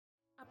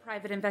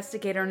Private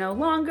investigator no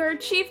longer,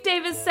 Chief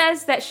Davis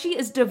says that she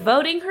is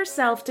devoting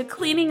herself to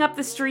cleaning up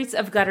the streets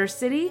of Gutter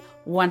City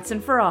once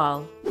and for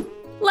all.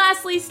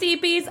 Lastly,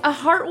 Steepies, a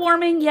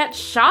heartwarming yet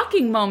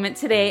shocking moment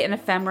today in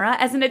Ephemera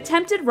as an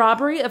attempted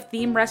robbery of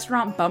theme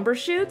restaurant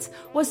Bumbershoots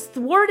was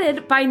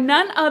thwarted by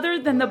none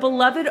other than the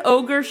beloved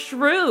ogre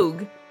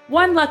Shroog.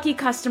 One lucky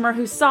customer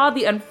who saw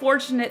the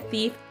unfortunate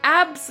thief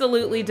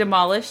absolutely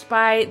demolished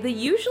by the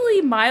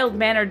usually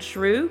mild-mannered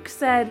Shroog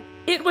said,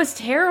 "It was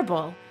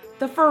terrible.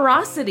 The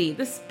ferocity,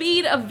 the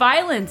speed of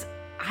violence,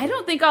 I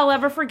don't think I'll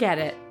ever forget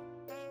it."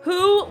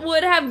 Who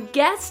would have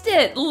guessed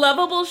it?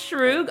 Lovable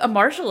Shroog, a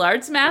martial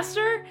arts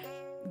master?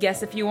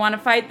 Guess if you want to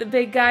fight the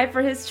big guy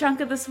for his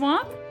chunk of the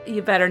swamp,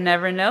 you better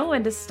never know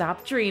when to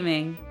stop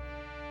dreaming.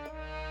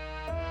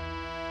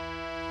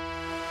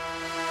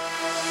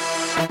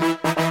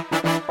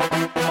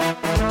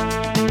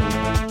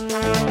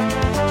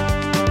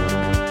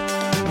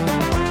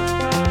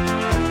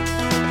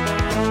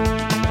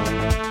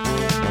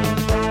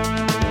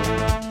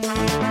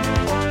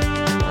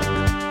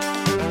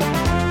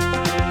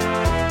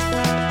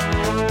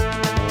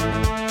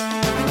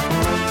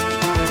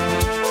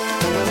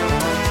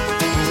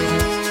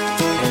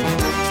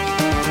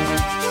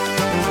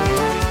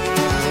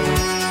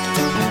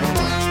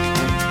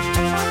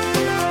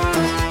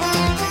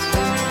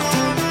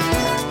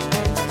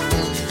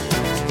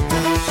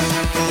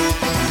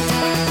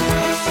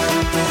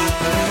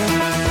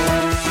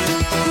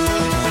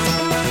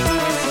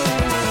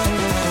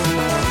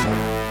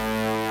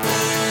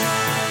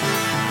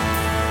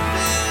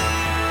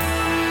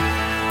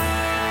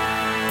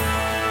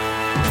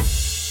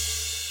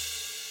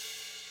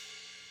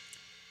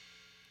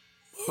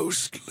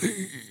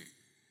 Mostly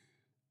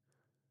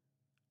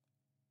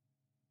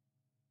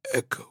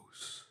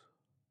echoes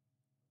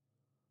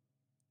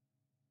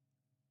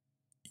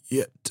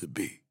yet to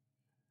be.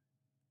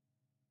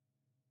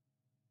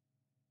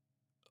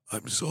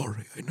 I'm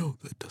sorry, I know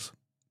that doesn't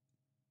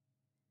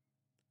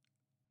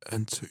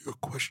answer your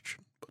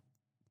question, but...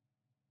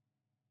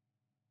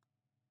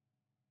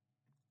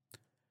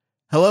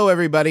 Hello,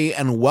 everybody,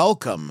 and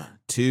welcome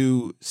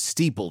to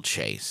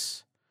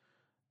Steeplechase,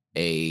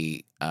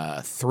 a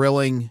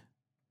thrilling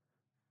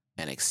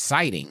and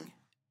exciting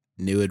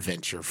new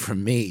adventure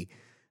from me,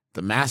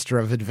 the master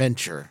of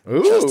adventure,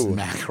 Justin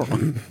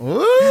McElroy.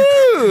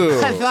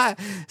 Ooh! I thought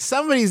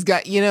somebody's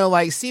got,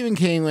 like Stephen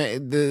King,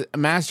 the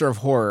master of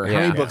horror. How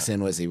many books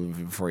in was he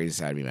before he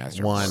decided to be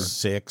master of horror?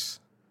 6.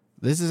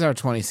 This is our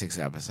 26th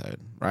episode,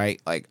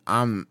 right? Like,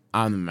 I'm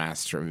the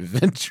master of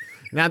adventure.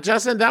 Now,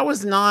 Justin, that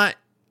was not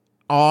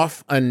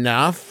off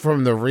enough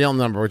from the real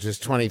number, which is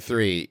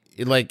 23.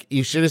 Like,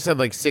 you should have said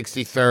like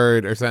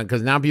 63rd or something,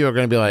 because now people are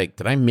going to be like,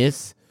 did I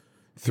miss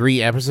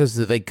 3 episodes?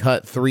 Did they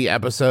cut 3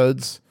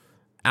 episodes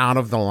out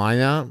of the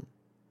lineup?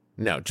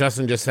 No,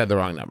 Justin just said the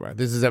wrong number.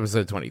 This is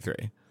episode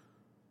 23.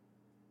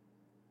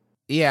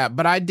 Yeah,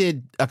 but I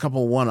did a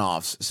couple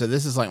one-offs, so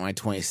this is like my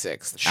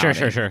 26th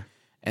outing. Sure.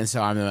 And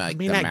so I'm like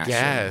the master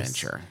of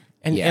adventure.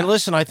 And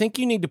listen, I think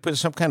you need to put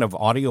some kind of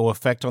audio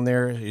effect on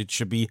there. It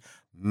should be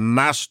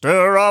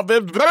Master of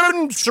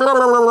Adventure.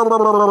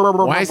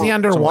 Why is he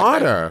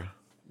underwater?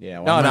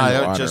 Yeah,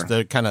 No, just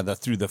the kind of the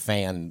through the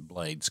fan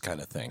blades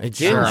kind of thing. It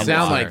didn't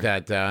sound like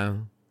that, though.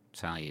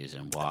 That's how you use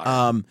in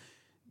water.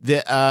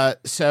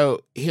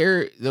 So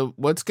here,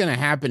 what's going to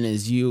happen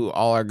is you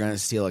all are going to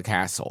steal a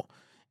castle.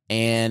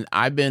 And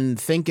I've been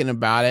thinking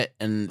about it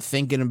and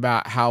thinking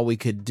about how we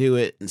could do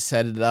it and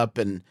set it up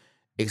and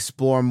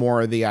explore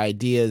more of the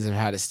ideas of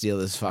how to steal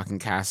this fucking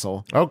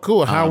castle. Oh,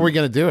 cool. How are we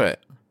going to do it?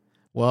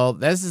 Well,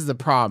 this is the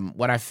problem.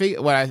 What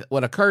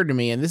occurred to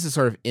me, and this is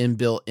sort of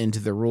inbuilt into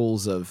the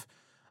rules of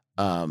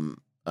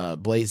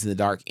Blades in the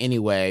Dark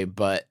anyway,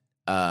 but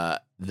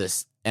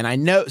this, and I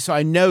know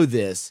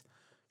this,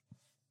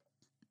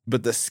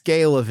 but the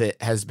scale of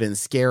it has been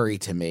scary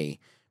to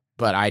me.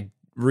 But I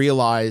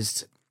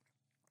realized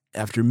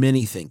after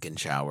many thinking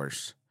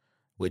showers,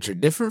 which are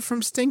different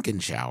from stinking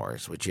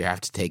showers, which you have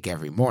to take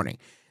every morning.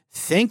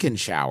 Thinking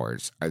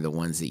showers are the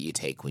ones that you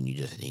take when you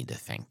just need to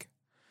think.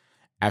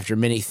 After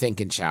many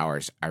thinking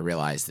showers, I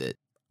realized that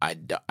I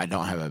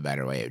don't have a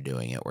better way of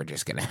doing it. We're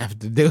just going to have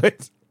to do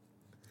it.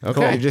 Okay.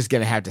 Cool. You're just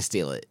going to have to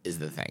steal it is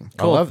the thing.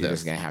 I love You're this.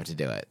 just going to have to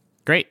do it.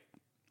 Great.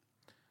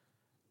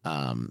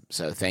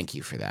 So thank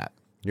you for that.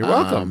 You're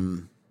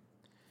welcome.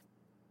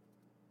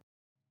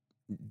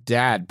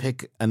 Dad,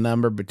 pick a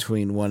number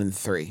between 1 and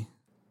 3.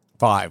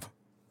 5.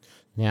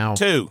 Now,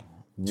 2.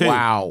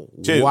 Wow.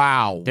 2.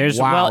 Wow. There's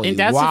wow, well, in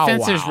that wow,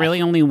 defense, wow. there's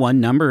really only one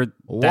number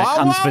that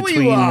comes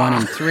between 1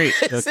 and 3.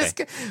 Is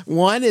Okay. this-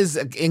 1 is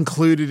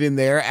included in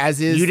there, as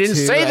is you didn't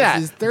 2, say as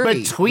that. is 3.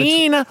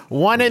 Between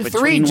 1 and 3,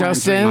 Between 1 and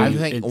Justin. 3. I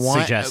think It one.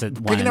 suggested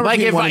pick a one. number Like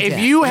between 1 and if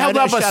 10. you No, held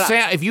no, up shut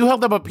up. if you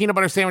held up a peanut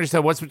butter sandwich and said,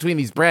 "What's between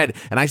these bread?"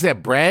 and I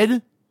said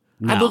bread,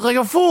 No. I'd look like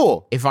a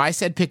fool. If I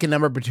said pick a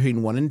number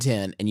between 1 and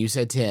 10, and you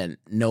said 10,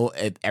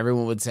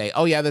 everyone would say,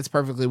 "Oh yeah, that's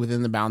perfectly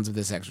within the bounds of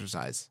this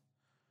exercise."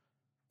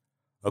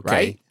 Okay.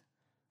 Right?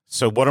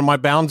 So what are my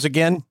bounds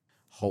again?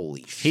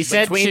 Holy shit! He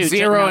said Between 2.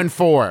 0 and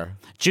 4.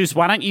 Juice,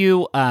 why don't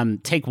you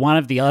take one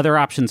of the other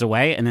options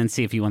away and then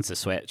see if he wants to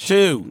switch?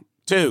 Two.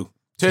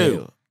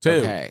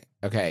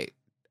 Okay.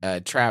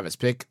 Travis,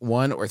 pick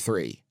 1 or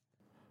 3.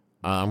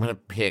 I'm going to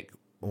pick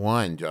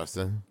 1,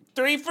 Justin.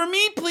 3 for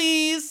me,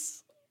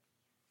 please.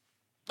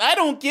 I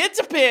don't get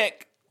to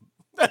pick.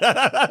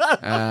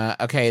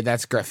 Okay,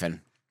 that's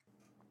Griffin.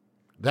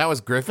 That was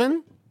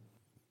Griffin?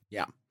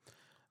 Yeah.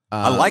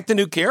 I like the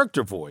new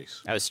character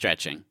voice. I was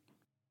stretching.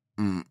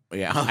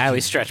 Yeah. I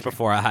always stretch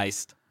before a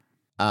heist.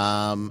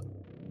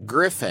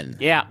 Griffin.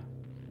 Yeah.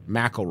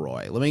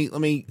 McElroy.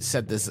 Let me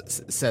set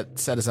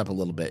us up a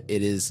little bit.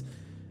 It is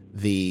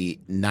the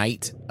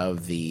night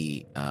of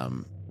the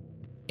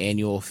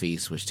annual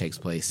feast, which takes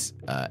place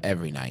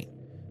every night.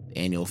 The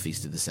annual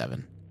feast of the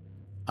 7.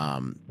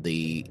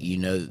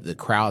 The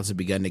crowds have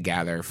begun to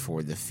gather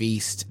for the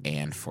feast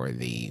and for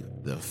the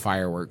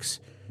fireworks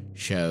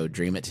show.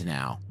 Dream It to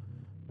Now,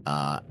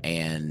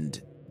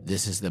 and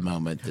this is the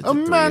moment that the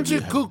three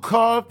magical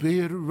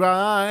carpet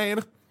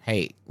ride.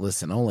 Hey,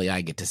 listen, only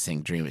I get to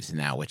sing Dream It to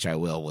Now, which I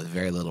will with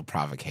very little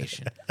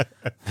provocation.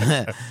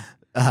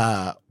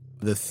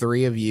 The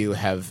three of you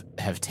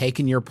have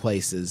taken your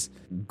places.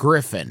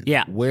 Griffin,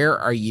 yeah. Where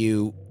are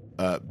you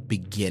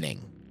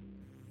beginning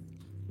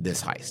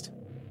this heist?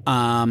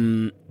 I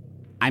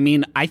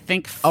mean, I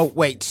think... Oh,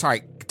 wait,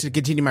 sorry. To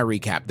continue my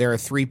recap, there are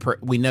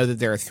we know that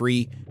there are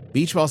 3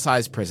 beach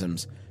ball-sized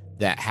prisms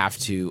that have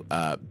to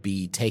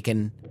be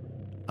taken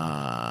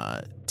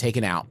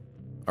out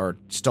or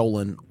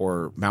stolen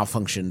or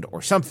malfunctioned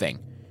or something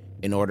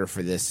in order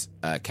for this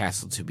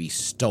castle to be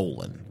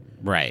stolen.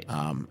 Right.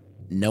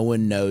 No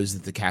one knows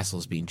that the castle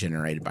is being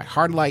generated by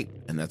hardlight,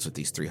 and that's what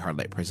these 3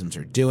 hardlight prisms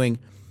are doing.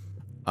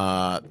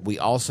 We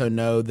also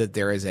know that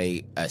there is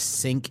a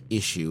sync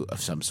issue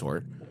of some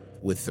sort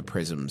with the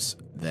prisms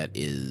that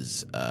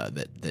is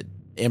that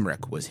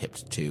Emmerich was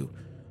hipped to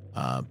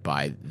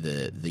by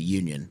the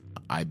Union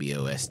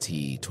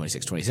IBOST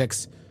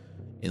 2626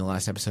 in the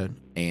last episode,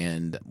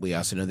 and we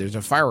also know there's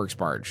a fireworks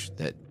barge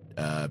that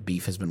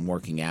Beef has been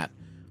working at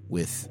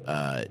with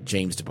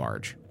James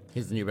DeBarge.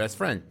 He's the new best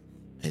friend.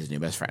 His new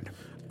best friend.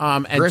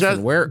 And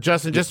Griffin,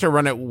 Justin, just to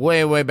run it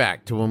way, way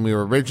back to when we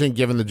were originally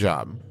given the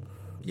job.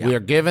 Yeah. We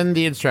are given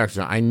the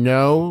instruction. I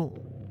know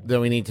that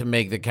we need to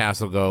make the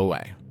castle go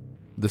away.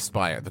 The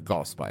spire, the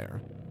golf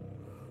spire.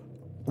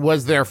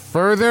 Was there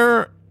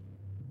further,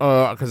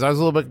 because I was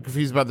a little bit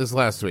confused about this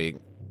last week,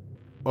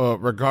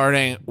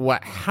 regarding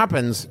what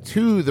happens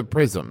to the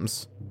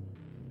prisms?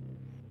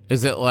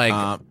 Is it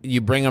like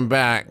you bring them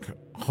back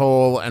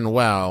whole and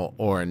well,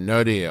 or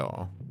no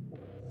deal?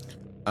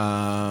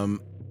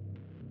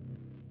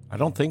 I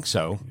don't think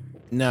so.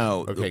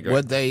 No. Okay, great.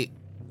 What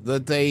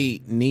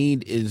they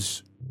need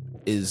is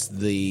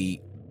the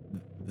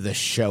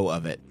show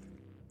of it.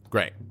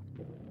 Great.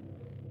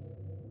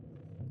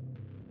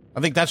 I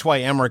think that's why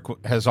Emmerich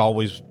has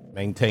always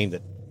maintained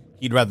that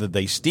he'd rather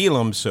they steal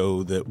them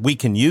so that we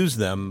can use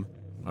them,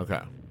 Okay.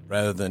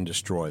 rather than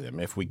destroy them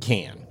if we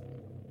can.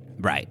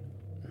 Right.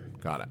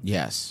 Got it.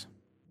 Yes.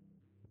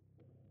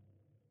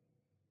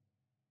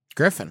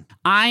 Griffin.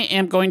 I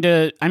am going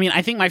to... I mean,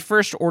 I think my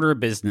first order of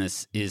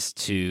business is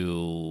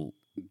to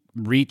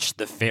reach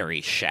the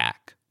fairy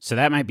shack. So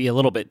that might be a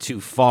little bit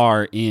too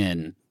far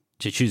in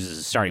to choose as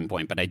a starting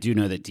point, but I do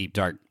know that Deep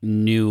Dark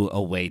knew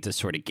a way to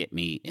sort of get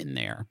me in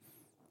there.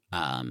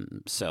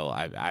 So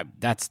I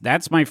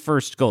that's my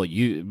first goal.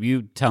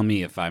 You tell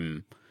me if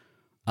I'm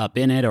up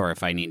in it or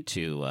if I need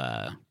to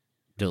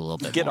do a little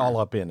bit Get more. all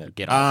up in it.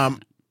 Get all up in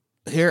it.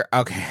 Here,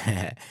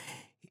 okay.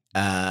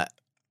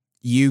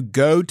 You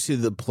go to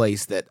the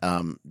place that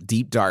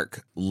Deep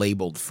Dark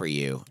labeled for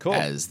you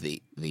as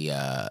the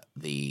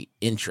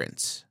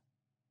entrance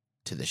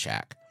to the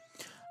shack.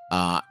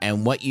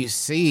 And what you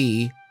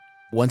see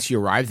once you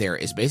arrive there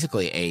is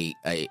basically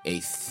a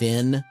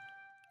thin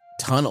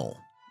tunnel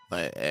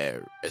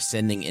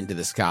ascending into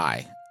the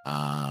sky.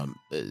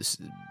 Is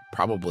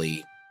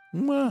probably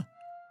a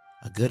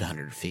good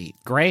 100 feet.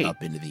 Great.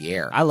 Up into the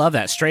air. I love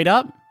that. Straight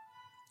up?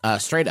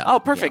 Straight up. Oh,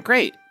 perfect. Yeah.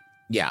 Great.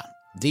 Yeah.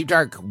 Deep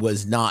Dark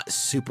was not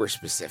super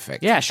specific.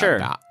 Yeah, sure.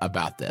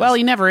 About this. Well,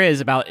 he never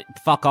is about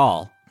fuck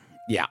all.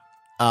 Yeah.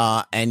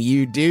 And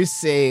you do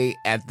see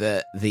at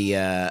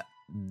the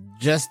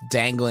just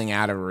dangling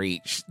out of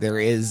reach, there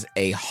is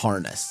a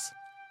harness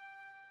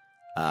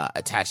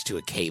attached to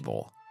a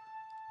cable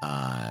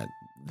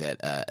that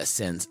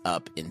ascends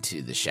up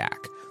into the shack.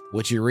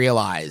 What you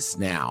realize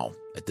now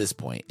at this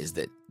point is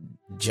that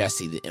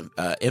Jesse,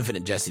 the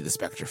Infinite Jesse, the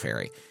Spectre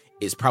Fairy,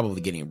 is probably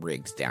getting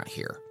rigged down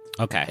here.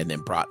 Okay. And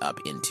then brought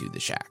up into the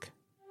shack.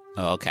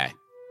 Oh, okay.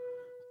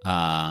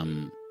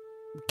 Can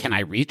I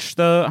reach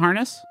the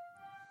harness?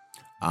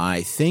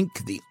 I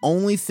think the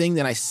only thing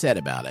that I said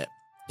about it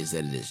is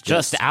that it is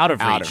just out of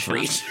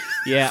reach.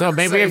 Yeah. So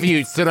maybe if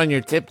you sit on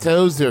your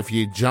tiptoes or if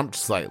you jumped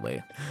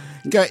slightly.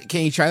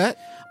 Can you try that?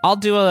 I'll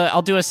do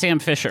a Sam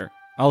Fisher.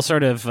 I'll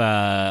sort of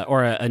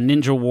or a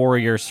Ninja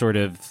Warrior sort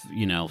of,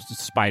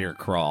 spider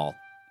crawl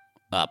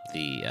up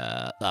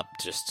the up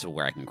just to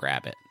where I can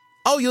grab it.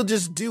 Oh, you'll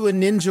just do a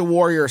Ninja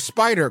Warrior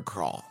spider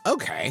crawl.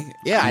 Okay.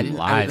 Yeah, I didn't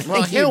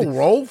Well, he'll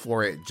roll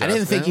for it, Justin. I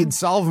didn't think you'd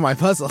solve my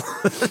puzzle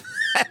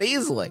that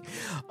easily.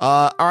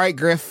 All right,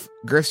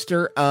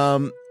 Grifster.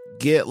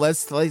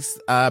 Let's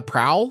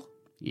prowl.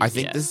 I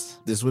think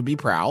this would be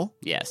prowl.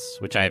 Yes,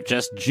 which I have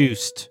just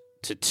juiced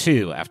to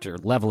 2 after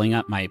leveling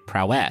up my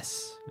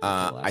prowess.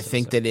 I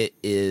think that it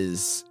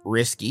is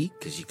risky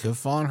because you could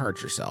fall and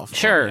hurt yourself.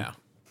 Sure. Yeah.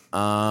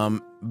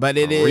 But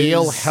it is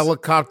real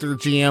helicopter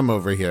GM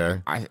over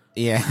here. I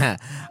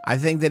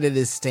think that it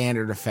is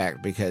standard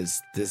effect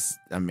because this.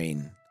 I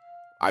mean,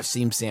 I've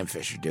seen Sam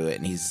Fisher do it,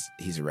 and he's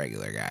a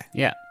regular guy.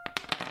 Yeah.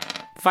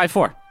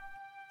 5'4".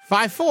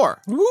 5'4".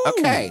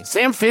 Okay.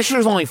 Sam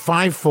Fisher's only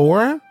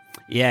 5'4".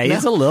 Yeah,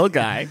 he's a little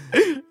guy.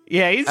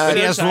 Yeah, he's. But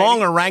he has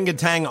long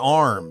orangutan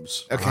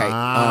arms. Okay.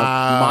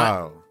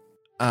 Oh.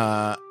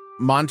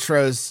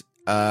 Montrose,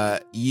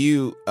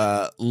 you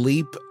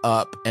leap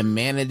up and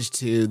manage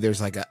to. There's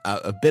like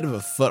a bit of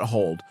a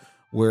foothold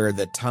where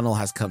the tunnel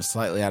has come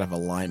slightly out of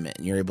alignment,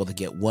 and you're able to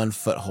get 1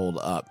 foothold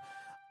up,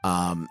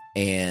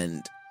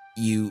 and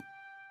you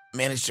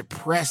manage to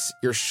press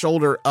your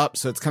shoulder up,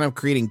 so it's kind of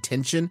creating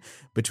tension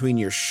between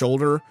your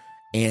shoulder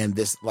and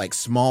this like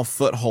small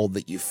foothold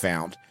that you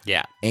found.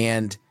 Yeah.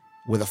 And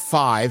with a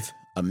 5,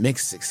 a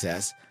mixed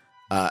success,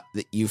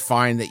 that you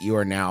find that you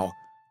are now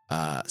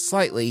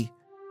slightly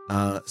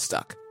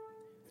stuck.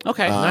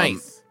 Okay.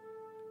 Nice.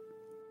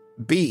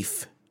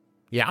 Beef.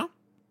 Yeah.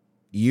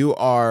 You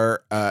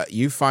are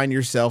you find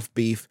yourself,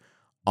 Beef,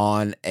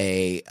 on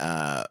a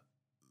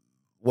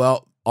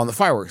on the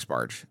fireworks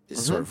barge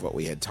is sort of what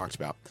we had talked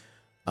about.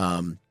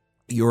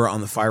 You're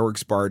on the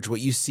fireworks barge.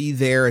 What you see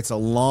there, it's a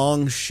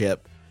long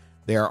ship.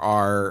 There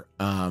are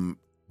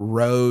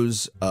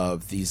rows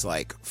of these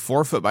like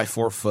 4 foot by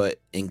 4 foot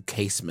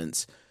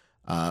encasements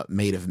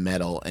made of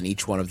metal, and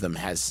each one of them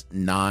has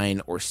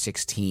 9 or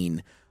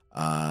 16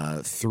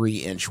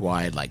 3-inch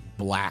wide like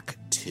black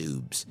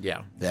tubes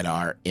that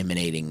are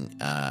emanating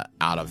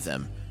out of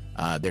them.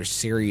 There's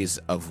series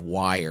of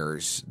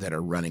wires that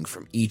are running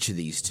from each of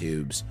these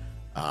tubes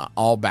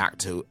all back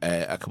to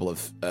a couple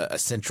of a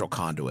central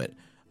conduit.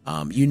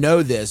 You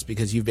know this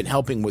because you've been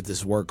helping with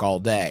this work all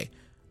day.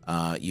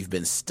 You've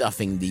been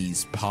stuffing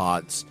these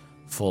pods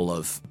full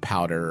of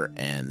powder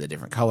and the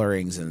different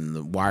colorings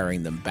and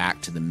wiring them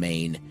back to the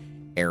main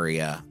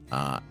area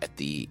at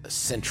the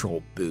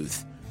central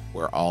booth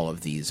where all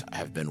of these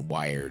have been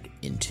wired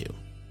into.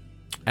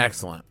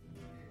 Excellent.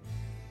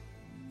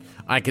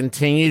 I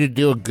continue to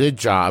do a good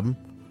job.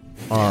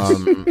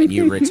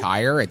 You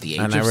retire at the age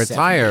and of I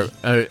retire,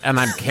 70. and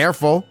I'm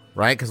careful,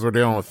 right? Because we're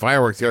dealing with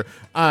fireworks here.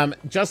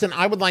 Justin,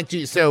 I would like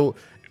to. So,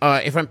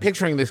 if I'm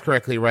picturing this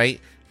correctly, right?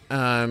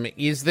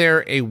 Is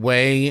there a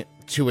way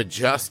to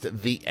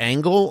adjust the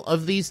angle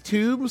of these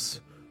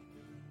tubes,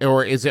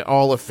 or is it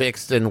all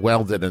affixed and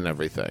welded and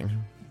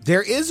everything?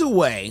 There is a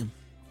way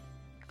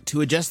to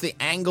adjust the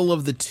angle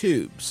of the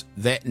tubes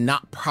that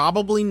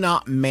probably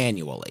not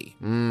manually.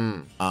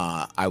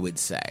 I would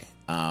say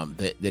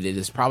that it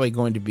is probably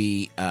going to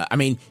be. I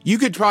mean, you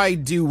could probably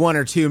do 1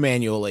 or 2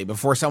 manually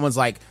before someone's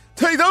like,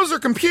 "Hey, those are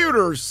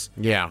computers.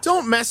 Yeah,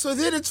 don't mess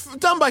with it. It's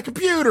done by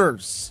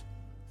computers."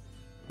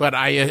 But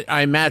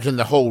I imagine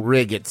the whole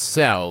rig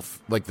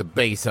itself, like the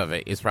base of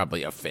it, is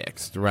probably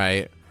affixed,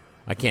 right?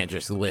 I can't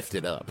just lift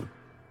it up.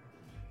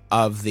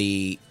 Of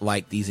the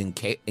like these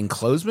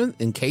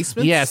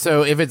encasements. Yeah,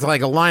 so if it's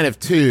like a line of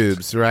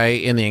tubes,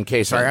 right, in the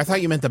encasement. Sorry, I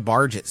thought you meant the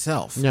barge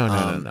itself.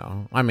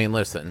 No. I mean,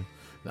 listen,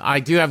 I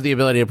do have the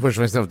ability to push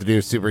myself to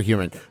do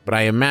superhuman, but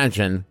I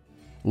imagine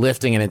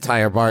lifting an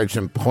entire barge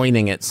and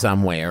pointing it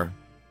somewhere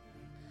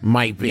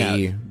might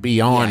be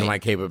beyond my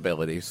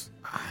capabilities.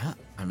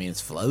 I mean,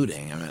 it's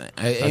floating. I mean,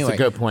 That's anyway, a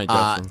good point,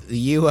 Justin.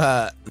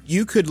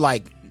 You could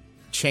like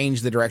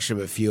change the direction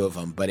of a few of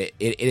them, but it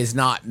is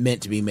not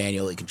meant to be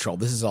manually controlled.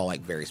 This is all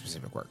like very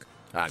specific work.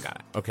 I got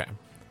it. Okay.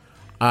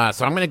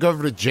 So I'm going to go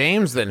over to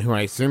James then, who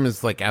I assume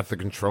is like at the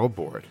control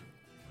board.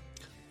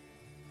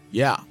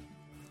 Yeah.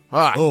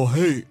 Oh,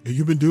 hey,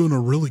 you've been doing a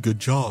really good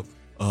job.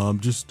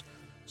 Just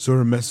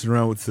sort of messing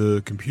around with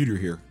the computer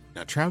here.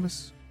 Now,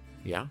 Travis,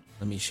 Yeah.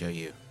 let me show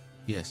you.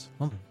 Yes.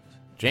 Hold on.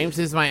 James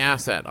is my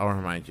asset, I'll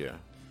remind you.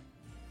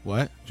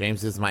 What?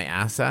 James is my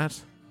asset?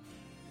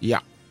 Yeah.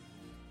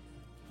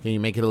 Can you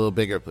make it a little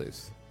bigger,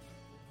 please?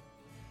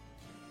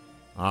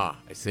 Ah,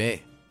 I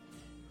see.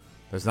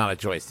 There's not a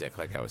joystick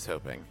like I was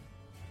hoping.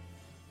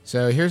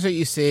 So here's what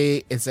you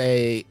see. It's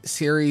a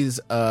series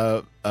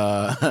of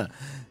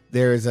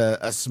there's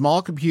a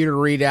small computer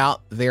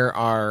readout. There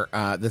are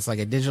that's like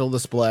a digital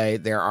display.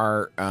 There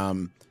are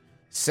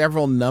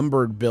several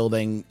numbered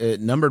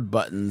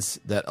buttons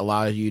that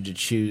allow you to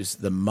choose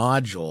the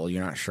module.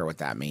 You're not sure what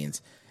that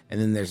means. And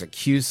then there's a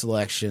queue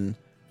selection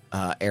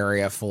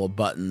area full of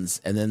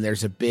buttons. And then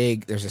there's a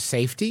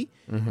safety.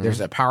 Mm-hmm. There's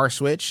a power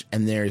switch,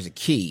 and there's a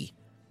key,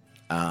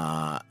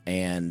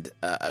 and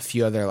a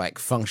few other like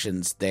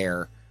functions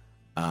there.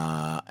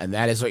 And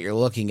that is what you're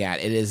looking at.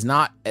 It is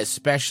not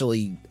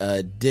especially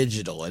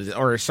digital,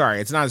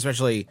 it's not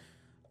especially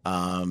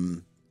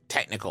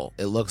technical.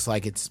 It looks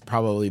like it's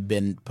probably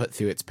been put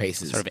through its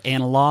paces. Sort of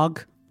analog.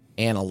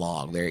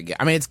 Analog. There you go.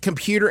 I mean, it's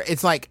computer.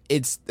 It's like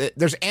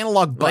there's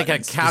analog buttons. Like a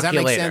Does that make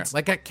calculator. sense?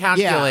 Like a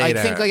calculator. Yeah, I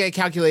think like a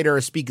calculator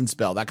or speak and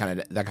spell. That kind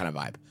of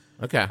vibe.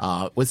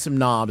 Okay. With some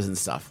knobs and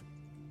stuff.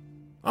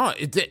 Oh,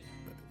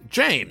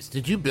 James,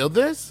 did you build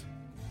this?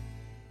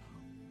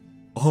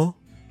 Huh?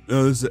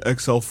 No, this is an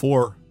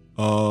XL4.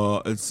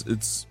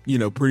 It's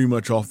pretty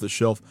much off the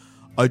shelf.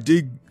 I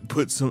did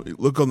put some.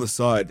 Look on the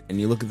side. And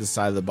you look at the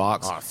side of the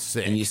box, Oh,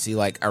 sick. and you see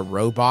like a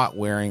robot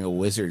wearing a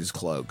wizard's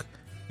cloak.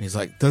 And he's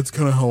like, That's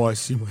kind of how I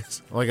see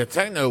myself. Like a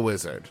techno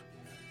wizard.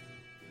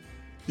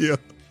 Yeah.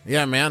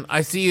 Yeah, man.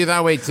 I see you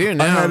that way too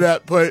now. I had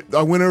that put.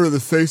 I went over to the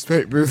face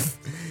paint booth,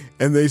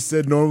 and they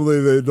said normally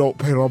they don't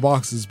paint on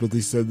boxes, but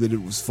they said that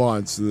it was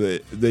fine, so they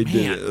did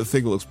it. I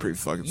think it looks pretty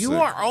fucking You sick.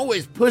 are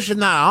always pushing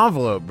that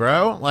envelope,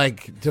 bro.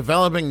 Like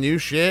developing new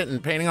shit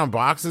and painting on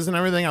boxes and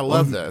everything. I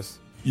love this.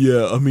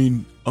 Yeah, I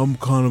mean, I'm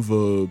kind of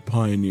a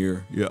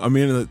pioneer. Yeah, I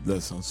mean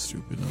that sounds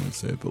stupid. I would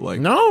say it, but like,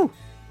 No,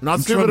 not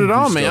I'm stupid trying at to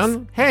all, do man.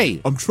 stuff.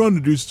 Hey, I'm trying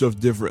to do stuff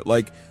different.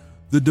 Like,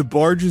 the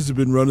DeBarges have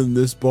been running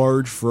this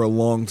barge for a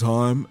long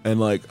time, and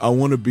like, I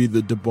want to be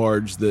the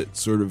DeBarge that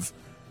sort of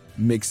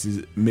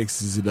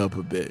mixes it up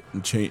a bit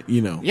and change.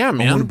 Yeah, I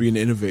man. want to be an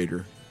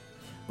innovator.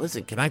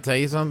 listen, can I tell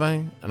you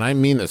something? And I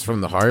mean this from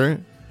the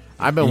heart.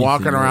 I've been Anything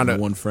walking around more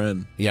than one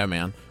friend. Yeah,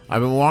 man.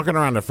 I've been walking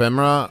around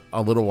Ephemera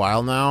a little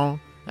while now.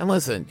 And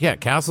listen, yeah,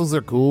 castles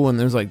are cool and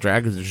there's like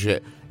dragons and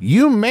shit.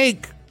 You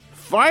make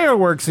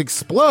fireworks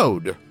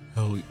explode.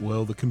 Oh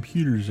well, the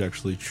computer's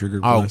actually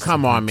triggered. Oh, blast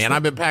come on, effects. man.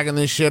 I've been packing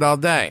this shit all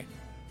day.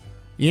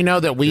 You know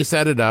that we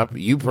set it up,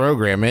 you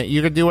program it,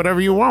 you can do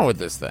whatever you want with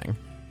this thing.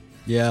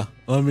 Yeah,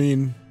 I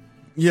mean,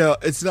 yeah,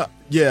 it's not.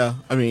 Yeah,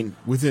 I mean,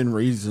 within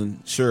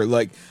reason, sure.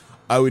 Like,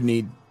 I would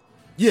need.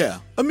 Yeah,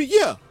 I mean,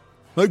 yeah,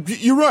 like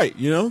you're right.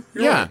 You're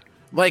Yeah. right.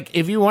 Like,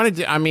 if you wanted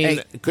to, I mean,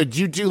 Hey. could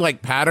you do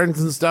like patterns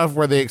and stuff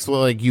where they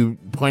explode, like you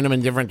point them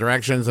in different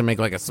directions and make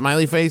like a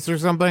smiley face or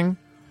something?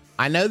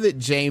 I know that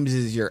James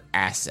is your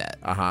asset,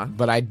 Uh-huh.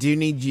 but I do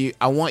need you.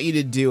 I want you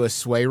to do a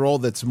sway roll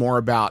that's more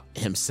about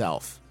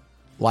himself,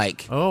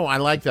 like Oh, I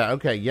like that.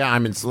 Okay, yeah,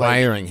 I'm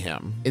inspiring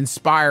him.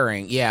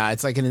 inspiring. Yeah,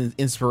 it's like an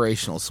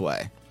inspirational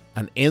sway.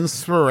 An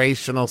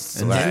inspirational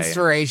sway. An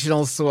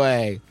inspirational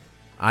sway.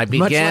 I Much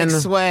begin.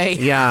 like sway.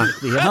 Yeah.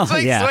 Much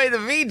like yeah. Sway the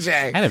VJ.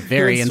 I had a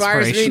very who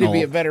inspires me to inspirational.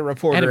 be a better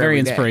reporter. I had a very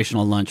every day.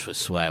 inspirational lunch with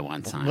Sway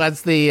one time.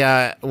 What's the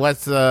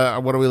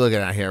what are we looking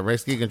at here?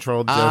 Risky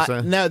controlled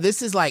Joseph? No,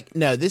 this is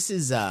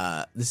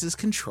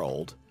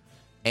controlled,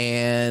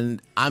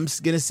 and I'm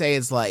gonna say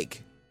it's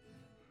like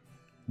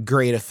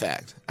great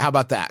effect. How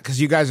about that?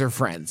 Because you guys are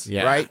friends,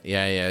 Yeah. right?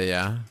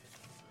 Yeah.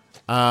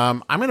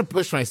 I'm gonna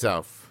push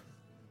myself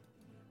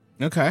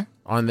Okay.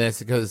 on this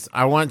because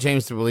I want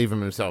James to believe in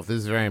himself. This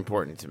is very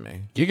important to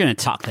me. You're going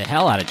to talk the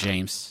hell out of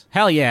James.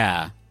 Hell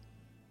yeah.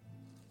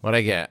 What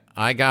I get?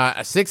 I got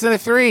a 6 and a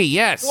 3.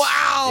 Yes.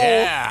 Wow.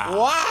 Yeah.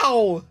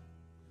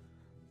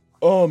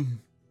 Wow.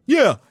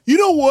 Yeah, you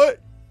know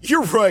what?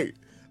 You're right.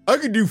 I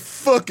could do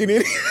fucking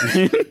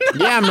anything.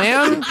 Yeah,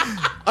 man.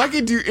 I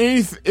could do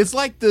anything. It's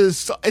like the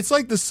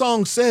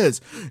song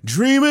says,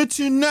 "Dream it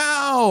to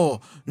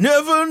now.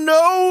 Never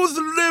know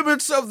the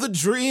limits of the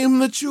dream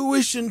that you're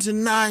wishing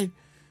tonight."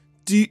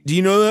 Do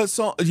you know that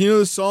song? Do you know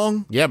the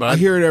song? Yeah, bud. I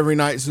hear it every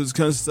night, so it's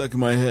kind of stuck in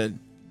my head.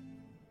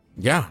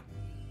 Yeah.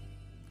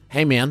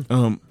 Hey, man.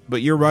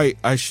 But you're right.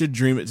 I should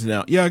dream it to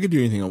now. Yeah, I could do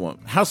anything I want.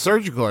 How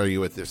surgical are you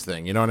with this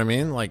thing? You know what I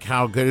mean? Like,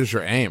 how good is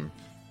your aim?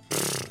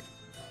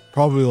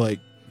 Probably like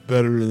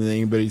better than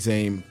anybody's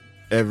aim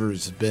ever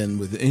has been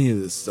with any of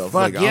this stuff.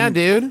 Fuck Like, yeah, I'm-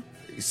 dude.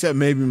 Except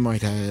maybe my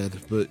dad,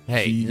 but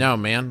Hey, no,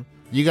 man.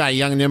 You got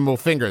young, nimble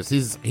fingers.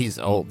 He's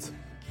old.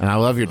 And I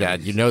love your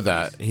dad. You know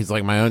that. He's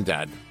like my own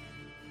dad.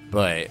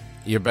 But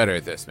you're better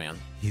at this, man.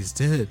 he's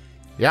dead.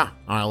 Yeah,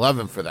 I love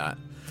him for that.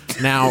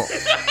 Now,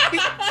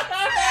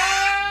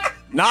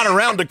 Not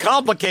around to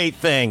complicate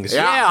things.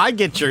 Yeah. Yeah, I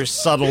get your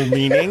subtle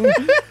meaning.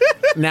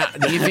 now,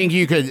 do you think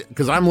you could?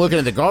 Because I'm looking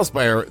at the golf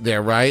spire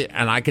there, right?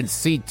 And I can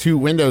see 2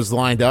 windows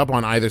lined up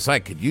on either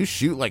side. Could you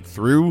shoot like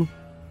through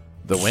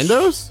the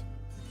windows?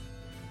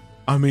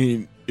 I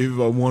mean, if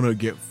I want to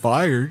get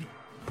fired,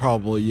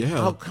 probably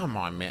yeah. Oh, come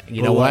on, man.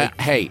 You But know like-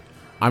 what? Hey,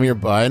 I'm your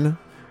bud.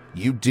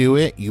 You do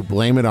it. You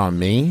blame it on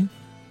me.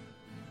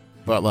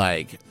 But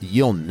like,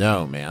 you'll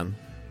know, man.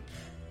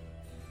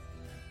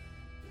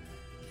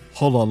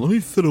 Hold on, let me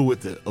fiddle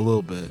with it a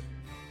little bit.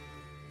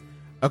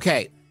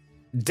 Okay,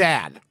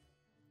 Dad.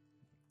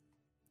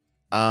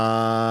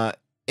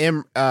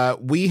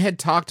 We had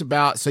talked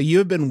about. So you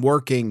have been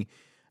working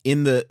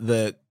in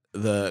the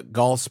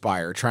golf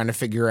spire, trying to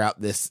figure out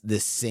this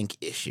sink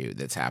issue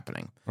that's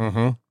happening.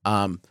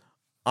 Mm-hmm.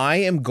 I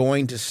am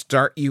going to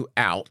start you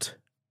out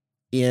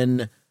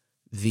in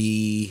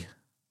the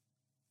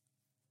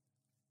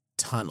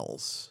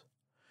tunnels.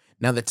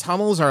 Now, the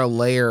tunnels are a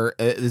layer.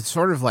 It's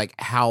sort of like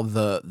how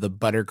the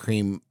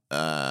buttercream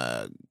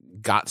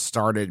got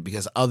started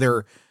because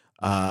there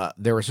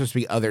were supposed to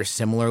be other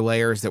similar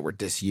layers that were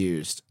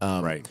disused.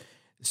 Right.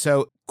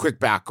 So, quick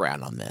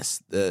background on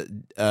this.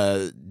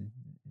 The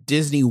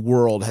Disney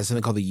World has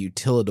something called the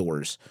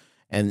Utilidors,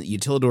 and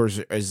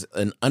Utilidors is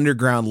an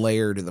underground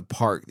layer to the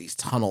park, these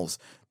tunnels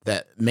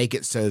that make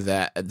it so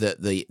that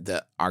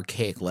the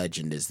archaic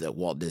legend is that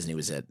Walt Disney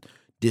was at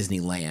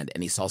Disneyland,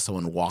 and he saw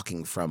someone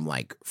walking from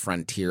like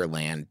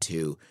Frontierland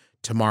to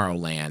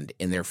Tomorrowland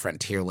in their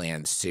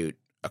Frontierland suit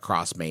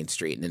across Main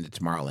Street and into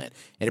Tomorrowland,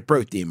 and it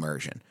broke the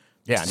immersion.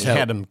 Yeah, and he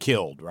had them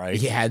killed, right?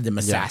 He had them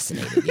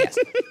assassinated, yes.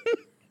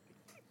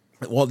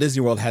 Walt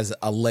Disney World has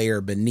a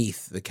layer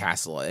beneath the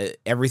castle.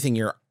 Everything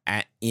you're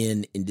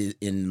in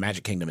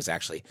Magic Kingdom is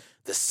actually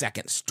the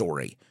second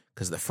story,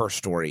 because the first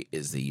story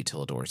is the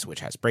Utilidors, which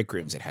has break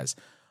rooms. It has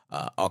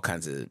all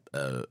kinds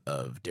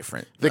of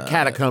different... The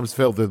catacombs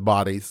filled with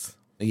bodies.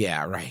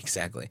 Yeah, right,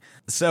 exactly.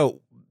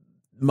 So,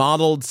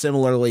 modeled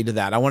similarly to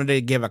that, I wanted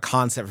to give a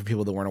concept for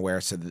people that weren't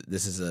aware. So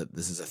this is a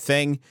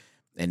thing,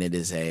 and it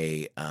is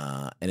a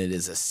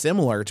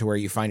similar to where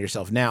you find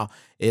yourself now.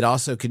 It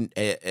also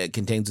it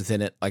contains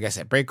within it, like I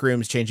said, break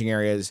rooms, changing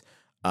areas,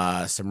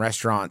 some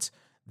restaurants.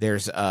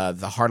 There's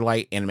the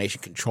Hardlight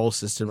animation control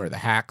system, or the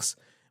HACS,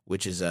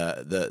 which is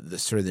the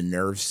sort of the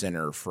nerve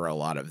center for a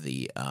lot of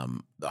the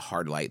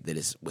Hardlight that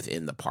is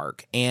within the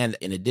park. And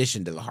in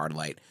addition to the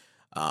Hardlight,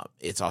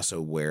 it's also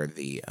where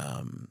the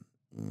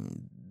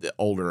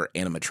older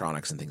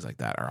animatronics and things like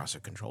that are also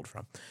controlled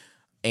from.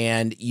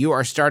 And you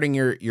are starting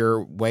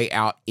your way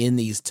out in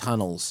these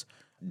tunnels.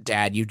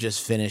 Dad, you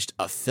just finished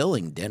a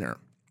filling dinner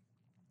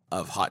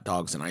of hot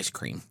dogs and ice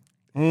cream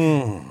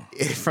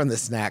from the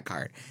snack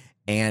cart.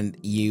 And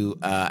you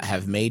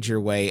have made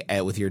your way,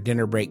 with your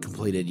dinner break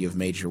completed, you've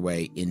made your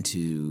way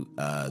into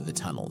the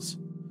tunnels.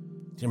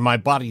 My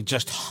body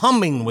just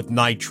humming with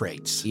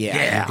nitrates.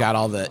 Yeah. You got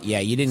all the... Yeah,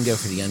 you didn't go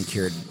for the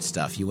uncured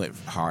stuff. You went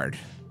hard.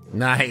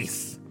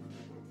 Nice.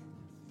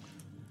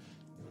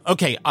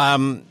 Okay,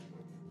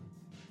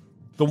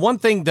 the one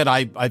thing that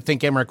I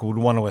think Emmerich would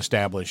want to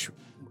establish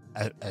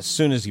as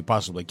soon as he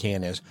possibly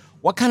can is,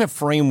 what kind of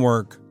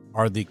framework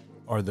are the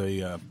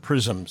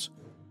prisms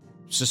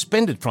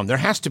suspended from? There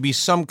has to be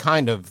some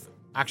kind of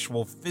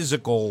actual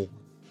physical,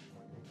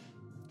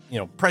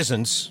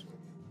 presence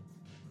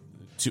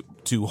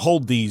to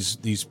hold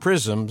these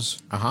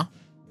prisms.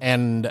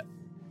 And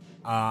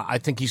I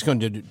think he's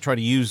going to try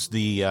to use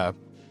the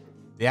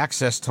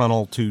access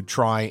tunnel to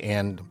try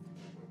and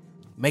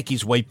make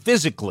his way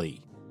physically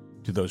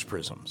to those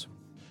prisms.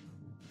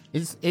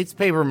 It's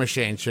paper mache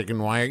and chicken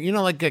wire.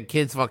 Like a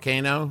kid's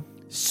volcano?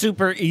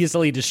 Super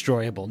easily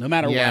destroyable, no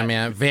matter what. Yeah,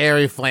 man.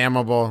 Very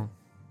flammable.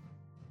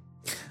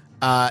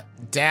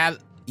 Dad,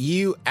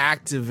 you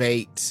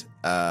activate...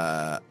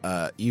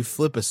 you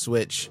flip a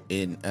switch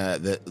in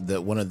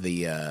the one of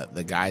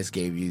the guys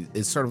gave you.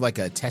 It's sort of like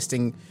a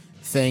testing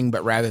thing,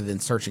 but rather than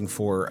searching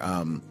for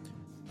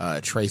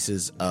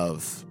traces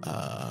of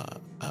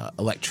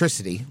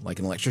electricity, like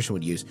an electrician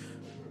would use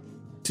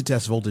to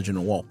test voltage in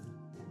a wall,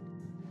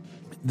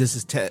 this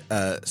is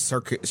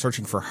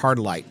searching for hard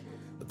light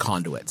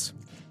conduits,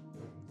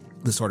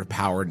 the sort of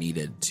power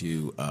needed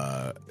to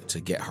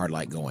get hard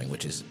light going,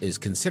 which is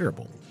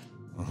considerable.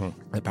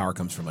 The power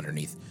comes from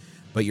underneath,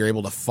 but you're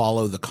able to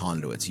follow the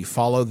conduits. You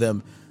follow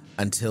them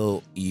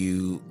until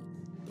you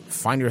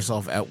find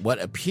yourself at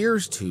what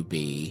appears to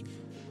be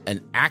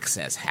an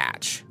access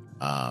hatch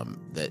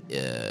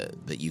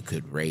that you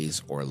could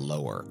raise or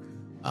lower.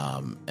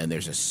 And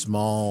there's a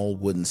small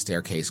wooden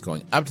staircase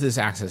going up to this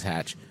access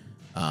hatch,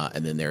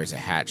 and then there's a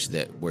hatch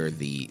where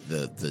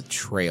the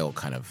trail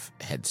kind of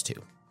heads to.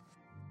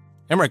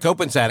 Emmerich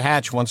opens that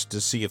hatch, wants to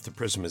see if the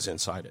prism is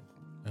inside it.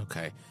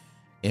 Okay.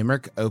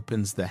 Emmerich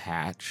opens the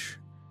hatch,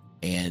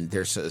 and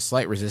there's a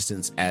slight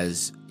resistance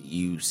as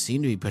you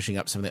seem to be pushing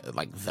up something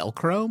like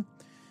Velcro.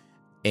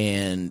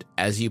 And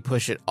as you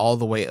push it all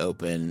the way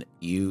open,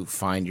 you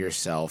find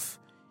yourself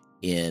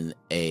in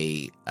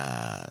a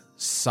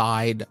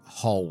side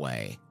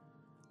hallway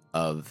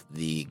of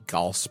the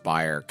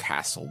Gallspire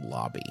Castle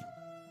lobby.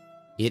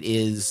 It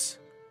is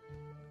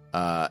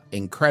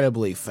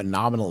incredibly,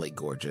 phenomenally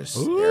gorgeous.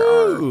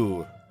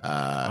 Ooh. There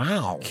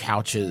are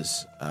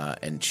couches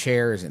and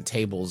chairs and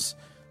tables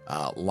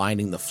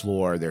lining the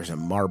floor. There's a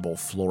marble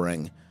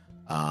flooring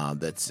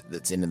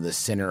that's in the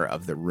center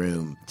of the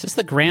room. Is this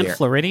the Grand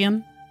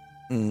Floridian?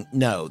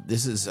 No,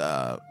 this is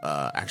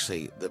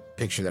actually the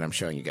picture that I'm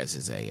showing you guys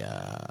is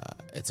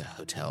it's a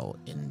hotel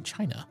in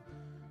China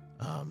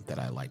that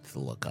I liked the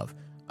look of.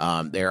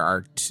 There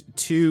are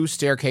two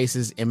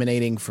staircases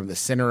emanating from the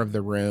center of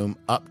the room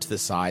up to the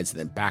sides, and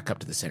then back up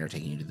to the center,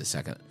 taking you to the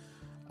second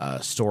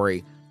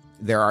story.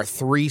 There are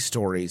 3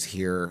 stories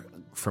here,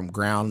 from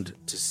ground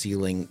to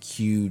ceiling,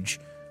 huge,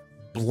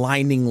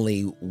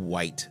 blindingly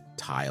white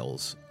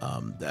tiles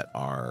that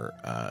are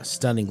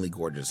stunningly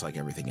gorgeous, like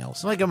everything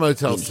else. Like a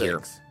Motel 6.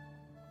 Here.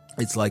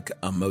 It's like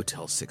a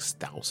Motel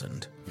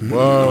 6000.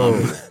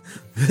 Whoa.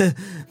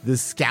 The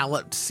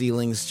scalloped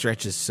ceiling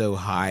stretches so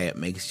high it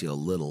makes you a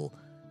little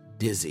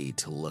dizzy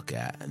to look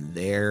at. And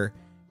there,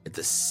 at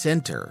the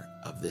center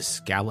of this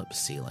scalloped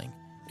ceiling,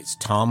 It's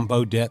Tom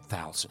Bodett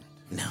 1000.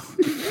 No,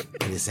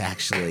 it is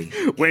actually...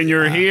 When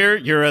you're here,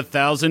 you're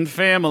 1,000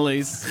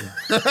 families.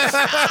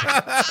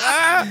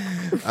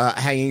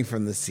 Hanging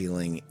from the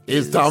ceiling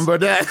Is Tom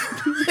Baudet.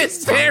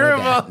 It's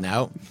terrible.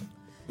 No.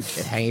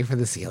 Hanging from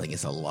the ceiling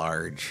is a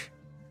large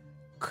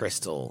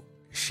crystal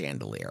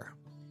chandelier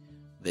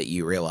that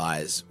you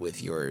realize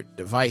with your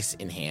device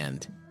in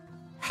hand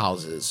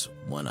houses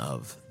one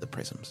of the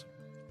prisms.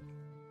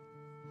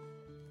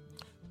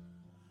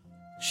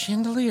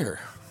 Chandelier.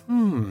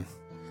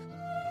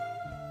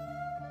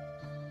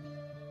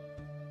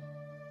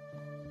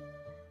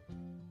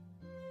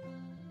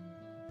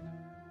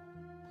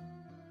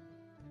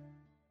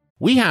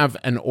 We have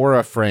an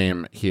aura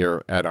frame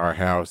here at our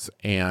house,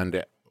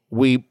 and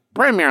we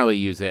primarily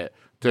use it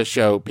to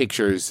show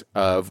pictures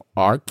of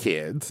our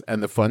kids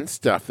and the fun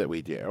stuff that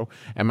we do.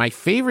 And my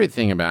favorite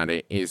thing about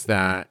it is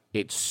that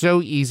it's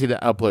so easy to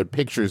upload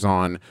pictures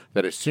on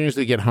that as soon as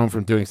we get home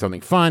from doing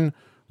something fun,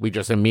 we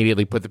just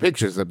immediately put the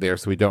pictures up there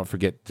so we don't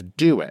forget to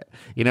do it.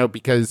 You know,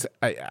 because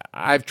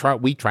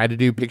we tried to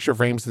do picture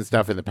frames and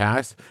stuff in the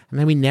past, and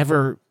then we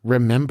never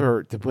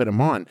remember to put them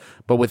on.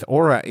 But with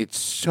Aura, it's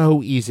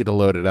so easy to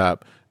load it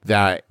up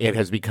that it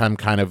has become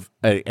kind of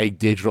a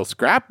digital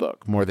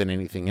scrapbook more than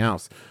anything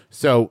else.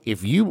 So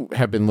if you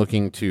have been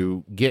looking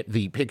to get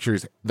the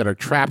pictures that are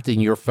trapped in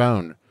your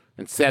phone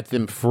and set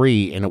them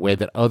free in a way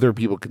that other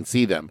people can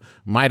see them,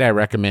 might I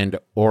recommend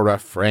Aura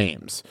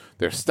Frames.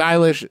 They're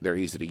stylish, they're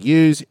easy to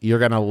use, you're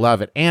going to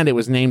love it. And it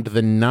was named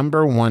the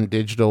 #1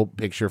 digital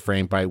picture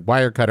frame by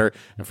Wirecutter,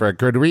 and for a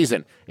good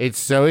reason. It's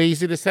so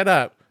easy to set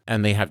up,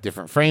 and they have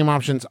different frame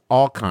options,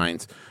 all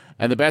kinds.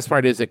 And the best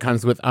part is it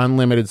comes with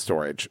unlimited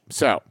storage.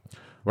 So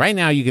right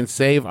now, you can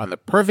save on the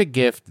perfect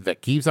gift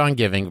that keeps on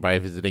giving by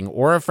visiting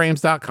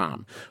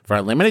auraframes.com. For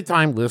a limited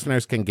time,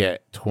 listeners can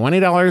get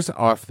 $20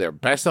 off their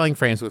best-selling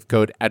frames with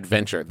code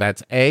ADVENTURE.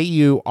 That's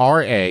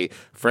AURA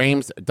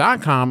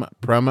frames.com,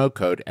 promo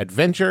code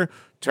ADVENTURE.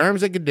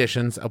 Terms and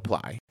conditions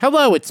apply.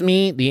 Hello, it's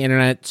me, the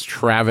internet's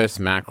Travis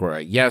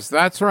McElroy. Yes,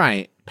 that's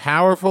right.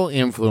 Powerful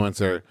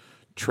influencer,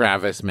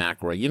 Travis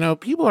McElroy. You know,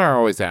 people are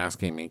always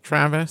asking me,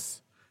 Travis,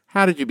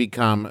 how did you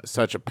become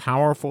such a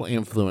powerful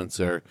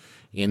influencer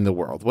in the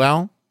world?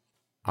 Well,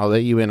 I'll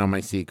let you in on my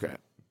secret.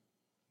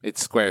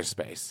 It's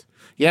Squarespace.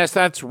 Yes,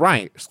 that's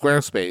right.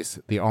 Squarespace,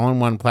 the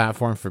all-in-one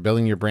platform for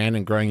building your brand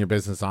and growing your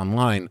business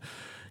online.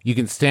 You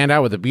can stand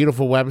out with a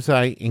beautiful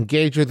website,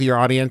 engage with your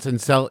audience,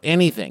 and sell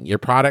anything, your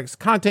products,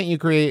 content you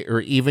create, or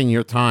even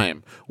your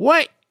time.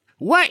 What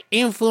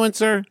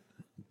influencer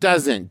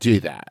doesn't do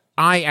that?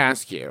 I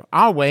ask you.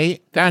 I'll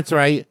wait. That's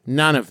right.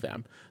 None of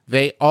them.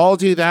 They all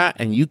do that,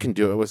 and you can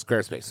do it with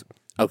Squarespace.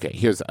 Okay,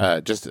 here's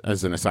just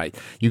as an aside.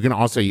 You can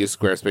also use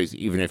Squarespace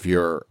even if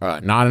you're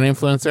not an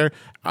influencer,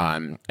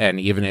 and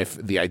even if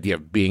the idea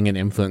of being an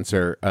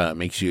influencer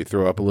makes you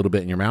throw up a little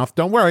bit in your mouth.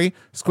 Don't worry,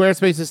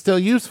 Squarespace is still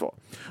useful.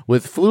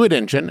 With Fluid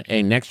Engine,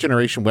 a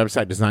next-generation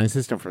website design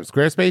system from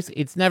Squarespace,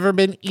 it's never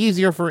been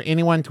easier for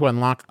anyone to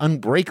unlock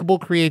unbreakable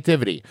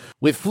creativity.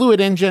 With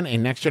Fluid Engine, a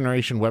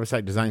next-generation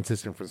website design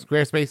system from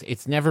Squarespace,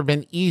 it's never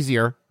been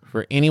easier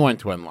for anyone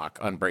to unlock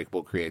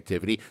unbreakable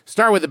creativity.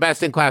 Start with the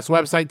best-in-class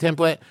website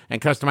template and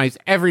customize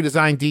every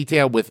design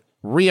detail with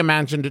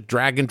reimagined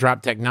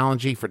drag-and-drop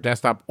technology for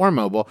desktop or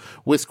mobile.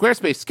 With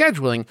Squarespace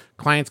scheduling,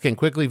 clients can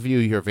quickly view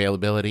your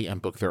availability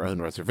and book their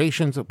own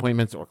reservations,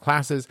 appointments, or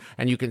classes,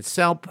 and you can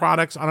sell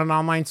products on an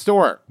online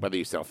store. Whether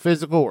you sell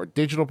physical or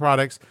digital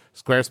products,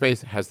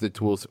 Squarespace has the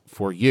tools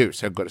for you.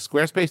 So go to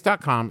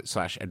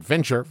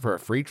squarespace.com/adventure for a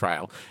free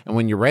trial, and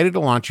when you're ready to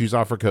launch, use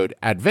offer code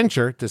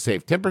ADVENTURE to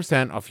save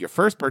 10% off your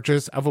first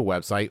purchase of a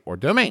website or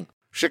domain.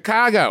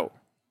 Chicago,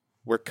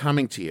 we're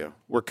coming to you.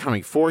 We're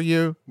coming for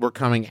you. We're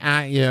coming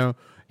at you.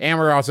 And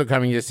we're also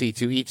coming to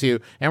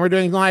C2E2. And we're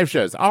doing live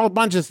shows. All a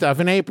bunch of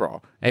stuff in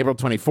April. April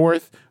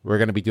 24th, we're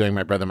going to be doing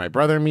My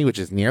Brother and Me, which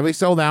is nearly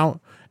sold out.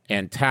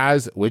 And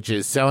Taz, which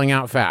is selling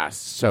out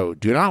fast. So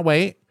do not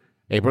wait.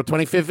 April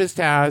 25th is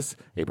Taz.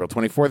 April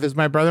 24th is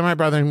My Brother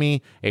and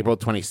Me. April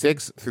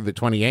 26th through the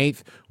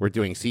 28th, we're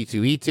doing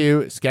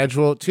C2E2,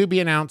 schedule to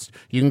be announced.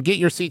 You can get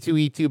your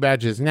C2E2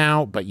 badges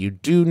now, but you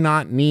do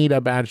not need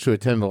a badge to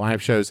attend the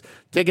live shows.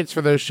 Tickets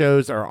for those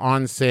shows are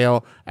on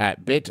sale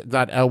at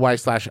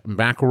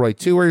bit.ly/McElroy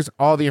Tours.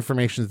 All the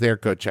information is there.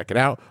 Go check it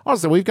out.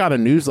 Also, we've got a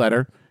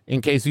newsletter. In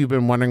case you've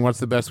been wondering what's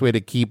the best way to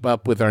keep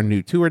up with our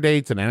new tour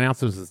dates and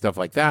announcements and stuff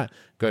like that,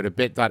 go to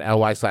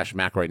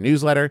bit.ly/McElroy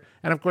newsletter.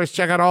 And of course,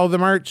 check out all of the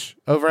merch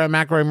over at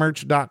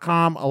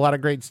McElroymerch.com. A lot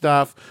of great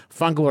stuff.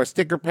 Fungalore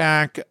sticker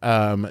pack,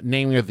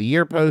 Naming of the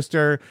Year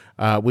poster.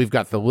 We've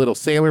got the little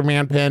Sailor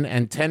Man pin,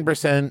 and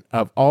 10%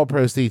 of all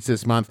proceeds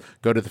this month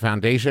go to the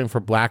Foundation for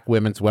Black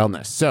Women's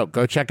Wellness. So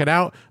go check it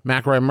out,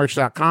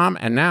 McElroymerch.com.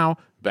 And now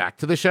back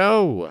to the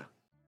show.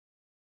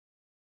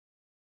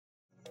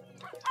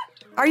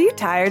 Are you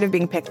tired of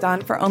being picked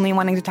on for only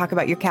wanting to talk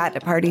about your cat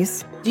at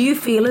parties? Do you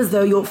feel as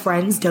though your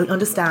friends don't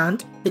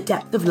understand the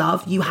depth of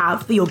love you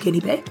have for your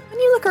guinea pig? When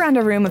you look around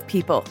a room of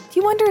people, do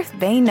you wonder if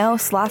they know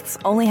sloths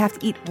only have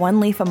to eat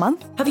 1 leaf a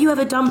month? Have you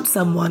ever dumped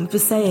someone for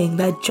saying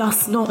they're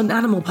just not an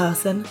animal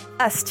person?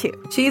 Us too.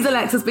 She's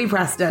Alexis B.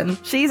 Preston,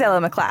 She's Ella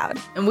McLeod.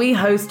 and we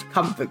host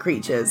Comfort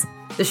Creatures,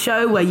 the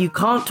show where you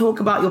can't talk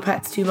about your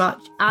pets too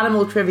much,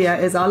 animal trivia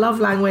is our love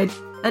language,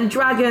 and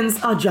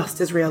dragons are just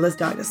as real as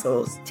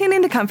dinosaurs. Tune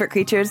into Comfort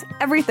Creatures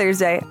every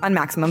Thursday on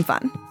Maximum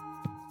Fun.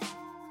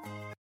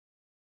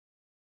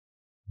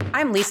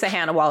 I'm Lisa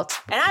Hannawalt.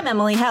 And I'm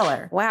Emily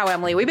Heller. Wow,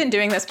 Emily, we've been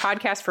doing this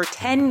podcast for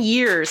 10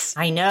 years.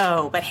 I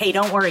know, but hey,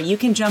 don't worry. You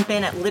can jump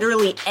in at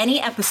literally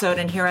any episode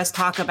and hear us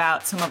talk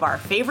about some of our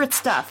favorite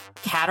stuff.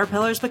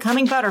 Caterpillars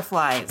becoming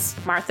butterflies.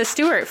 Martha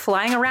Stewart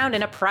flying around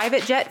in a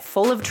private jet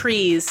full of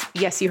trees.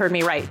 Yes, you heard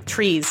me right.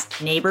 Trees.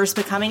 Neighbors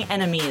becoming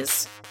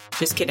enemies.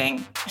 Just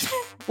kidding.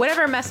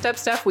 Whatever messed up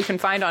stuff we can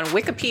find on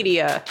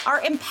Wikipedia.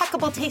 Our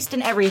impeccable taste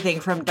in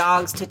everything from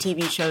dogs to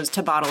TV shows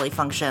to bodily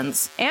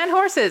functions. And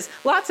horses.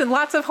 Lots and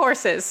lots of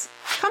horses.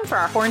 Come for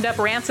our horned up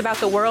rants about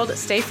the world.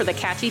 Stay for the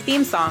catchy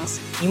theme songs.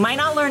 You might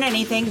not learn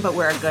anything, but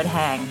we're a good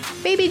hang.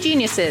 Baby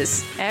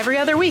Geniuses. Every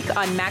other week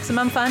on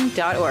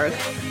MaximumFun.org.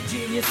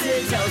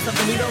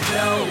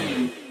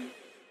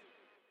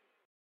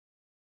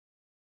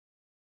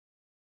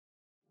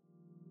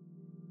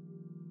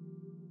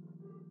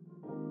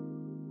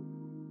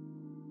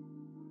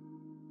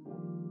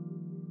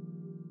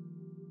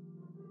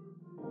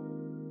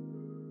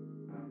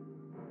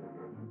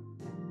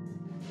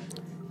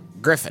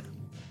 Griffin,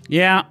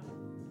 Yeah.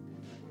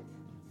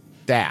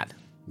 Dad,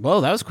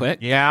 Whoa, that was quick.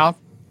 Yeah.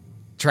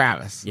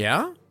 Travis.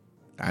 Yeah?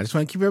 I just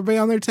want to keep everybody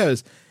on their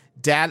toes.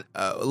 Dad,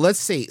 let's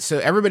see. So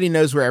everybody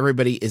knows where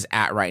everybody is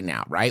at right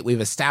now, right? We've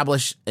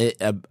established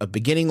a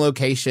beginning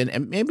location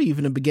and maybe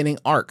even a beginning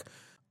arc.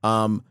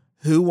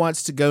 Who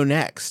wants to go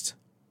next?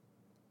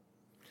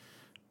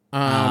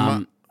 Yeah.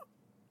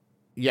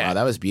 Oh,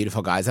 that was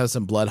beautiful, guys. That was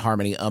some blood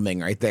harmony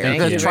umming right there.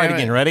 Thank you. Try it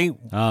again. Ready?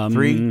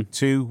 3,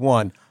 2,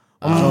 1.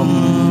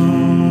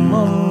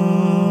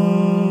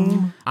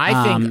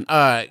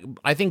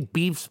 I think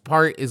Beef's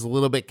part is a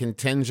little bit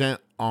contingent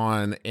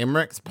on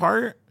Emmerich's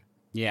part,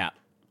 Yeah.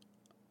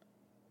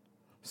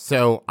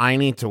 so I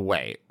need to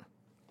wait.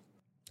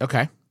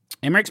 Okay.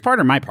 Emmerich's part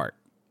or my part?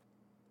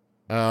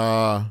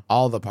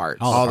 All the parts.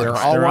 All the They're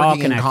parts. all They're all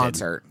working in connected.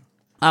 concert.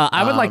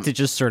 I would like to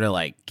just sort of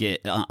like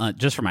get,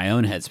 just for my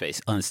own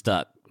headspace,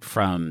 unstuck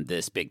from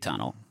this big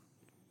tunnel.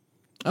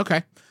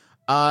 Okay.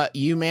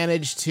 You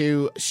managed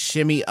to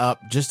shimmy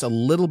up just a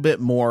little bit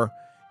more.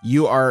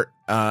 You are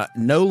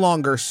no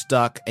longer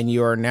stuck, and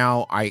you are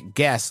now, I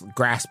guess,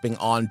 grasping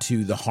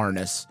onto the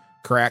harness,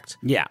 correct?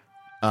 Yeah.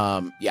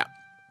 Yeah.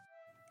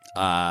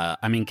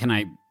 I mean, can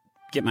I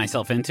get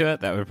myself into it?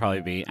 That would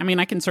probably be, I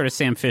mean, I can sort of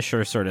Sam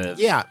Fisher sort of.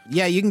 Yeah,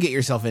 you can get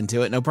yourself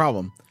into it, no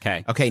problem.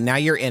 Okay. Okay, now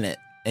you're in it,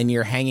 and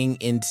you're hanging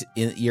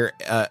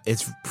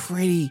it's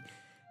pretty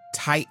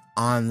tight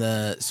on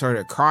the sort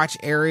of crotch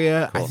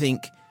area. Cool. I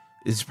think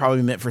it's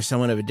probably meant for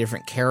someone of a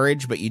different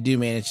carriage, but you do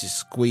manage to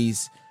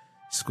squeeze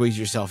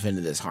yourself into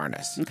this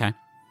harness. Okay.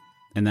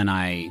 And then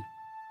I,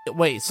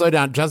 Wait, slow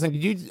down. Justin,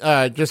 could you,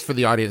 just for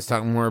the audience,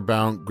 talk more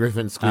about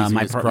Griffin squeezing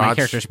my his crotch? my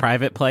character's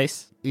private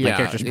place. Yeah, My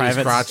character's his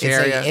private. crotch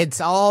area. It's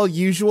all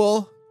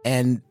usual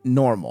and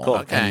normal. Cool.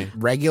 Okay.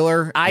 And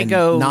regular. I and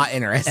go not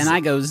interested. And I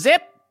go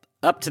zip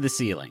up to the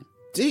ceiling.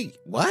 Gee,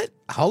 what?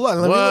 Hold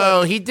on. Let me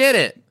Whoa, he did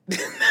it.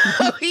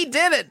 look. He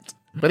did it.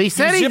 But he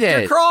said he Zipped your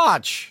did.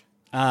 crotch.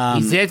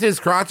 He zipped his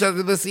crotch up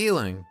to the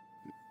ceiling.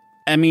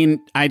 I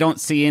mean, I don't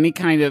see any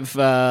kind of,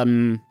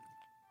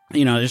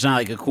 there's not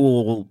like a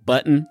cool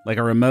button, like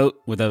a remote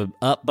with a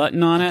up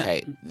button on it.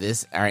 Okay,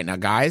 all right, now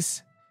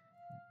guys,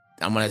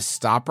 I'm going to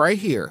stop right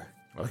here,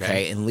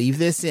 okay, and leave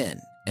this in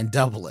and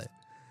double it.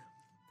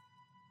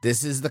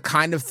 This is the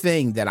kind of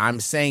thing that I'm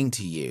saying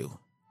to you.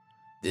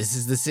 This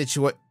is the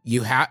situation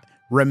you have.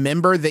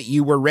 Remember that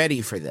you were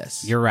ready for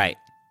this. You're right.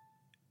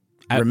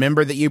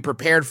 Remember that you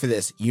prepared for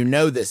this. You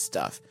know this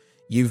stuff.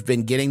 You've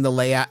been getting the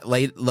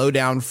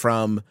lowdown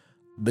from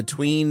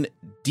between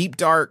Deep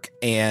Dark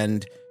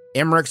and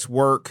Emmerich's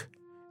work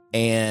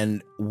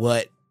and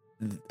what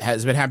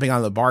has been happening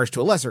on the barge to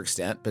a lesser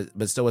extent,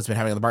 but still what's been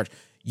happening on the barge.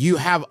 You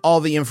have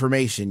all the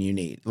information you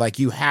need. Like,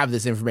 you have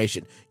this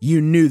information. You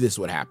knew this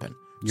would happen.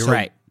 You're So,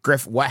 right.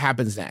 Griff, what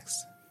happens next?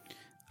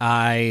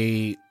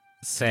 I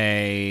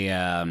say,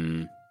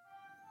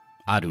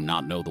 I do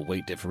not know the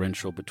weight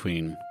differential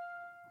between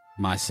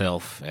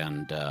myself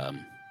and,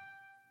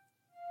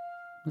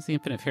 what's the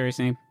Infinite Fairy's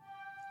name?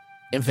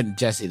 Infinite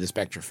Jesse, the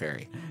Spectre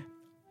Fairy.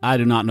 I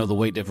do not know the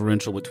weight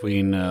differential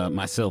between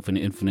myself and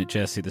Infinite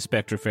Jesse, the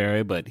Spectre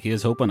Fairy, but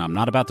here's hoping I'm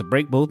not about to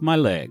break both my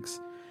legs.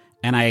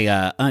 And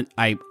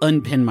I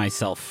unpin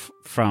myself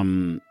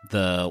from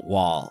the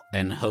wall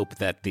and hope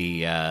that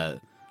the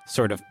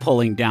sort of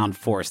pulling down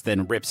force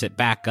then rips it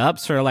back up,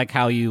 sort of like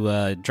how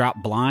you drop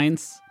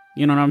blinds.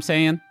 You know what I'm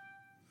saying?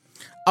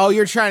 Oh,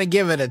 you're trying to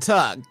give it a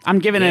tug. I'm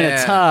giving it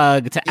a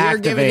tug to You're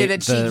giving activate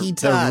it a cheeky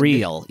the tug.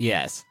 reel.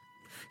 Yes.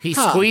 He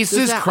squeezed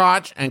his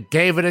crotch and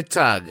gave it a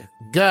tug.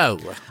 Go.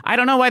 I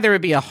don't know why there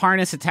would be a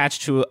harness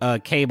attached to a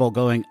cable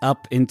going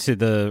up into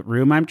the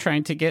room I'm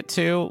trying to get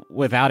to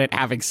without it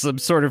having some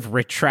sort of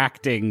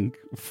retracting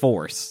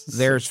force.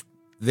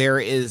 There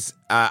is.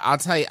 I'll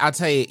tell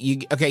you.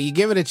 You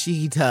give it a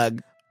cheeky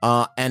tug.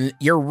 And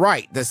you're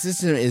right. The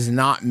system is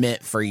not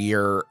meant for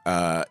your.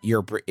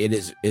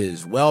 It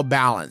is well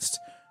balanced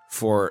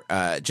for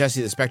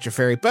Jessie the Spectre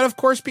Fairy, but of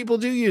course people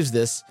do use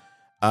this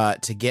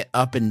to get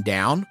up and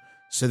down.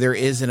 So there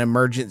is an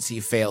emergency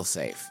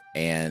failsafe,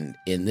 and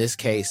in this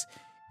case,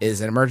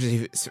 is an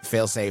emergency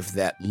failsafe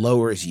that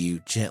lowers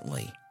you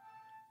gently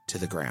to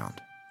the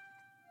ground.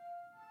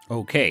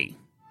 Okay.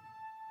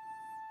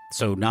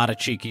 So not a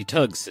cheeky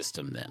tug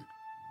system then.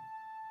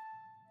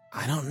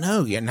 I don't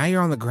know. Yeah, now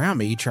you're on the ground.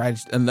 Maybe you tried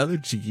another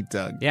cheeky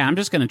tug. Yeah, I'm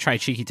just going to try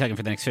cheeky tugging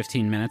for the next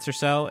 15 minutes or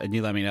so, and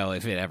you let me know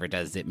if it ever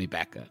does zip me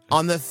back up.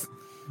 On the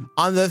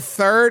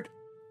third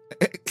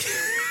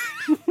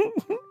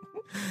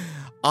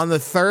on the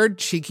third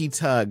cheeky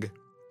tug,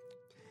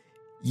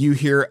 you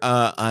hear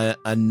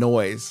a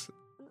noise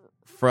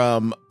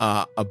from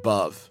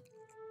above.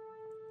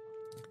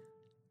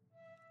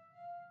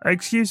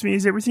 Excuse me,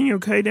 is everything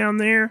okay down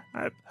there?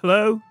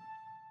 Hello?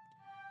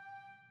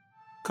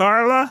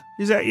 Carla,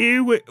 is that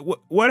you?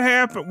 What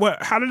happened?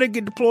 How did it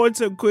get deployed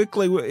so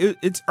quickly?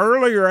 It's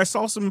earlier. I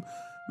saw some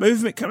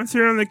movement coming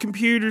through on the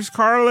computers.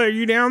 Carla, are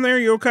you down there?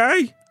 You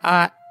okay?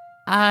 I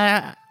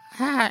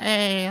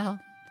am.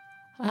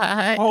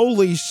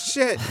 Holy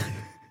shit.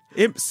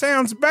 It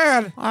sounds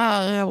bad.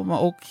 I am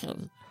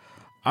okay.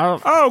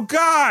 Oh,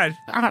 God.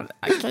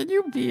 Can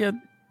you be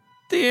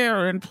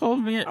there and pull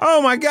me?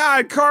 Oh, my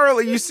God,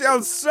 Carla, you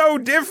sound so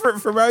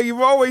different from how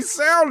you've always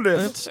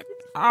sounded. It's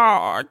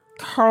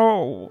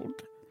cold.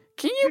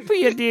 Can you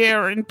be a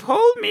dear and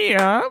pull me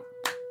up?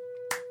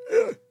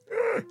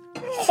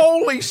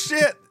 Holy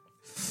shit.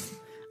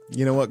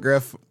 You know what,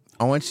 Griff?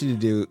 I want you to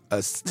do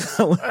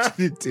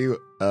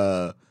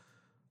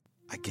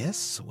I guess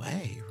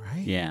sway,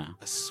 right? Yeah.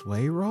 A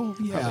sway roll?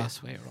 Yeah. Probably a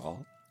sway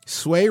roll.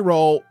 Sway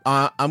roll,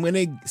 I'm going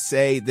to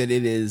say that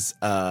it is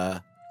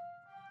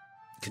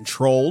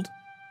controlled,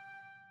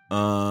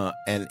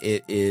 and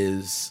it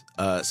is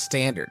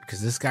standard,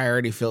 because this guy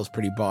already feels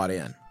pretty bought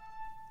in.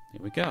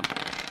 Here we go.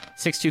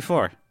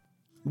 624.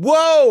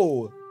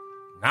 Whoa!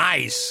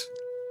 Nice.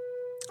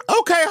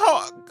 Okay,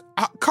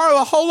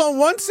 Carla, hold on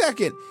 1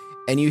 second.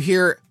 And you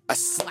hear a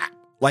slap,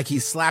 like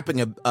he's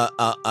slapping a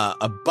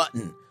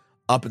button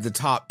up at the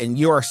top, and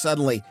you are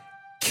suddenly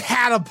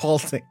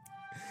catapulting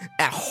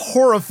at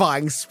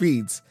horrifying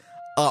speeds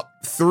up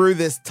through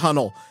this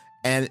tunnel.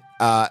 And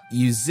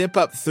you zip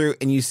up through,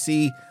 and you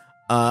see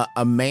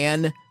a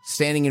man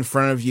standing in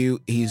front of you.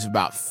 He's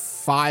about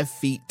 5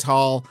 feet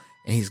tall,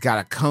 and he's got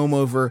a comb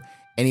over,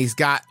 and he's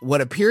got what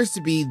appears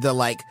to be the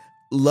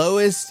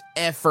lowest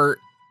effort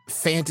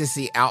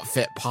fantasy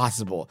outfit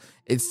possible.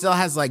 It still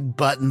has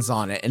buttons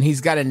on it, and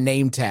he's got a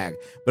name tag.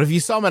 But if you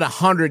saw him at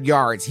 100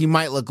 yards, he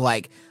might look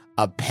like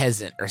a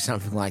peasant or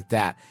something like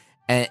that.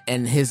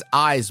 And his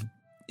eyes,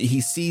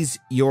 he sees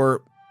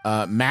your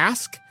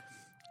mask,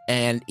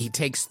 and he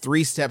takes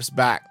 3 steps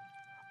back.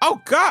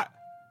 Oh, God.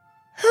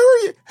 Who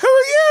are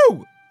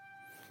you?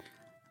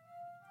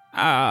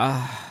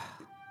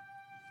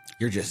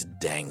 You're just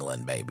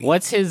dangling, baby.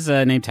 What's his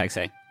name tag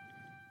say?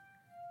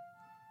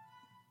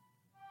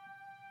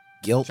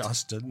 Guilt.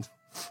 Justin.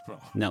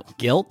 No,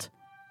 guilt?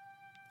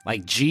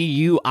 Like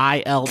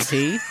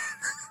G-U-I-L-T?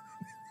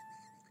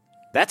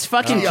 That's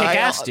fucking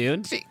kick-ass,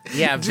 dude.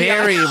 Yeah,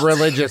 very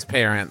religious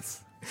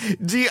parents.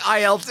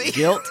 G-I-L-T.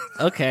 Guilt?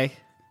 Okay.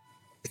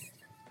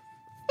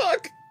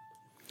 Fuck.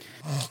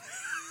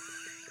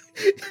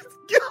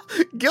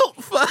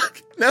 Guilt,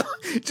 fuck. No,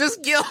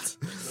 just Guilt.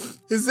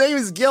 His name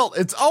is Guilt.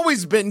 It's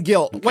always been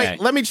Guilt. Okay. Wait,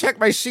 let me check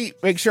my sheet,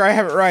 make sure I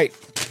have it right.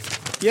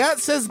 Yeah, it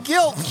says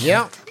Guilt.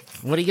 Yeah.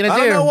 What are you going to I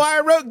do? don't know why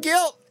I wrote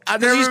Guilt.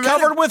 He's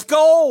covered with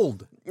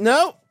gold.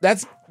 Nope.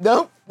 His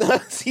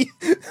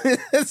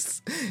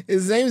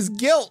name is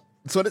Guilt.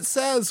 That's what it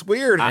says.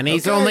 Weird. And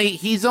he's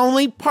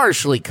only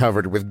partially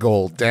covered with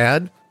gold,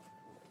 Dad.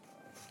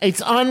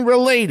 It's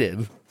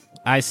unrelated.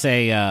 I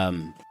say,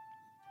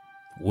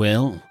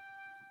 well,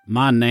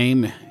 my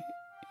name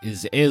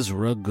is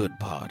Ezra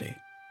Goodparty.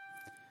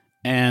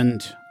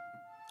 And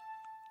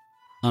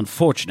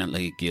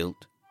unfortunately,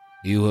 Guilt,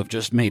 you have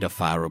just made a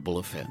fireable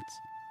offense.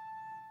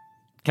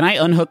 Can I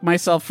unhook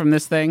myself from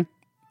this thing?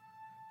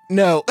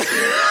 No.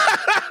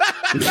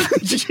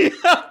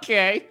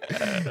 Okay.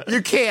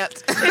 You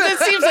can't. It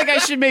seems like I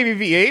should maybe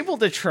be able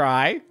to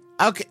try.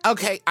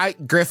 Okay.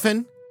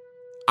 Griffin,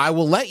 I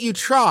will let you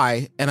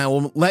try, and I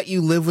will let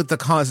you live with the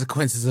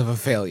consequences of a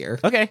failure.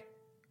 Okay.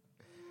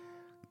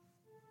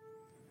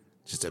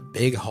 Just a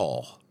big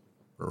hole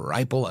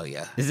right below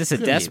you. Is this a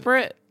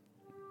desperate?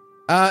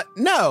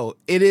 No,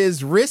 it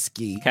is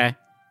risky. Okay.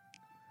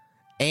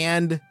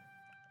 And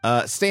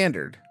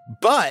standard.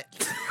 But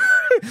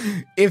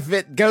If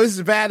it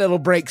goes bad, it'll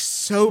break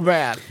so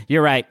bad.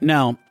 You're right.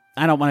 No,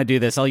 I don't want to do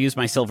this. I'll use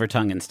my silver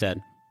tongue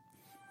instead.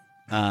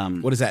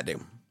 What does that do?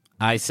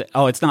 I say,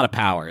 oh, it's not a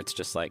power. It's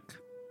just like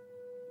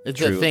It's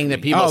true a thing for that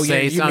me. people Oh,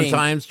 say you mean-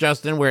 sometimes,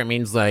 Justin, where it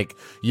means like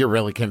you're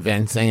really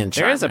convincing and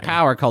there is a charming.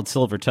 power called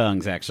silver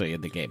tongues actually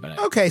in the game. But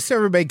Okay, so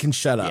everybody can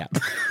shut up.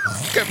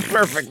 Good,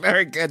 perfect.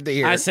 Very good to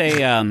hear. I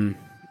say,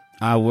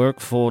 I work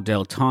for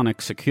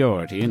Deltonic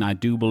Security, and I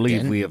do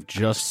believe we have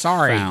just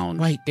found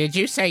Wait, did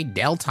you say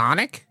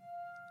Deltonic?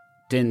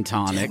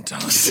 Dentonic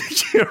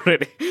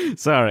Security.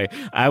 Sorry,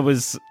 I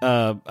was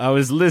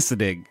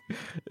listening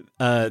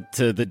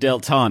to the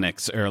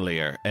Deltonics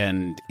earlier,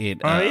 and it.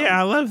 Oh yeah,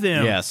 I love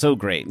them. Yeah, so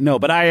great. No,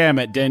 but I am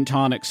at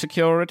Dentonic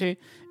Security,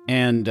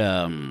 and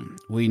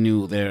we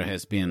knew there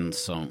has been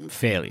some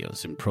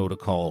failures in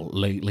protocol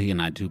lately,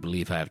 and I do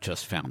believe I have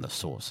just found the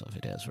source of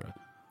it, Ezra.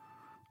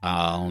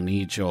 I'll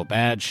need your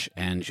badge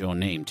and your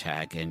name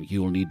tag, and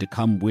you'll need to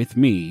come with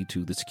me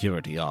to the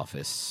security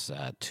office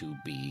to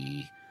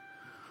be...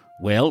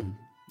 Well,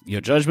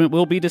 your judgment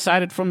will be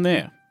decided from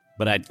there,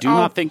 but I do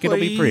not think it'll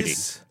be pretty.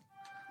 Please.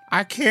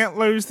 I can't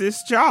lose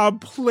this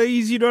job.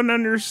 Please, you don't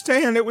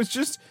understand. It was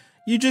just,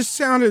 you just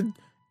sounded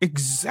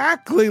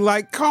exactly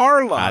like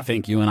Carla. I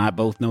think you and I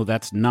both know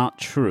that's not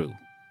true.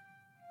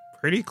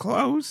 Pretty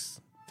close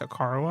to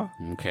Carla.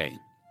 Okay.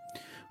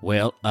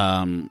 Well,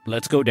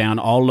 let's go down.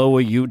 I'll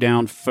lower you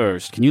down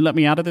first. Can you let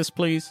me out of this,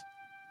 please?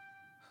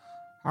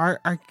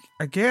 I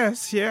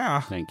guess, yeah.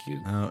 Thank you.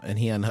 Oh, and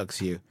he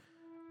unhooks you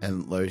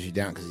and lowers you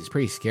down because he's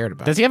pretty scared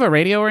about Does he have a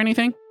radio or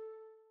anything?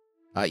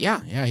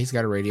 Yeah, he's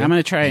got a radio. I'm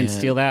going to try and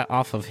steal that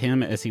off of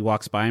him as he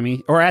walks by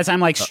me. Or as I'm,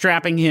 like,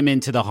 strapping him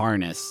into the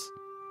harness.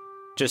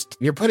 Just...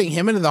 You're putting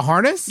him into the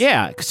harness?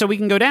 Yeah, so we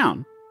can go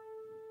down.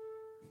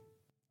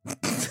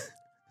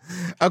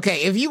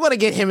 Okay, if you want to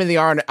get him in the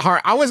harness,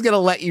 I was going to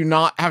let you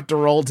not have to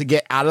roll to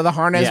get out of the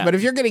harness, Yeah. but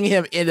if you're getting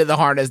him into the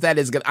harness, that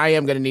is good. I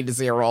am going to need to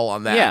see a roll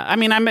on that. Yeah, I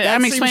mean, I'm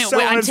seems explaining. so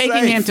I'm taking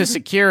unsafe. him to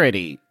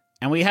security,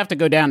 and we have to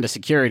go down to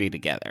security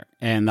together.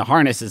 And the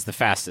harness is the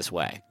fastest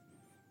way.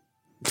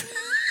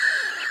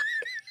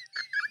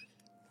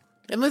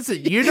 And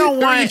listen, you don't Are you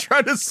want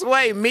trying to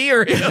sway me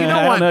or him? you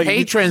don't want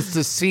patrons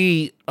to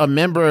see a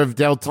member of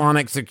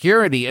Deltonic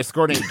Security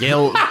escorting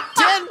Gil.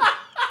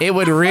 It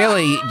would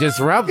really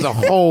disrupt the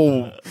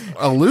whole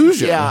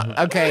illusion.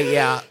 Yeah, okay,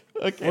 yeah.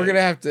 Okay. We're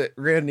going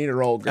to need a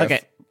roll, Griff.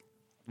 Okay,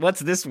 what's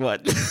this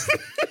one?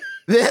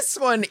 This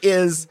one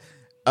is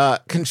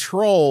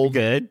controlled,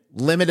 Good,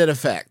 limited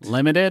effect.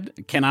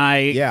 limited. Can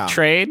I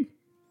trade?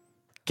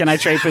 Can I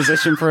trade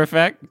position for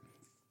effect?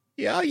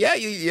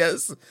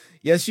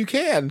 Yes, you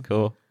can.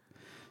 Cool.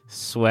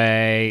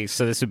 Sway.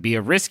 So this would be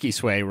a risky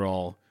sway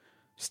roll.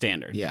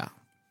 Standard. Yeah,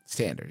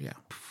 standard, yeah.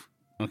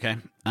 Okay.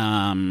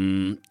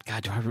 God,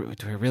 do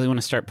I really want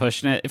to start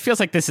pushing it? It feels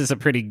like this is a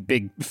pretty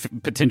big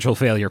potential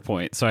failure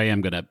point, so I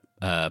am going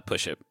to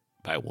push it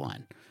by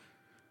 1.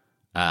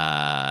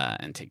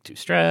 And take 2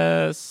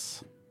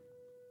 stress.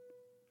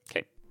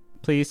 Okay,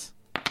 please.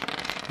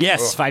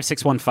 Yes, 5,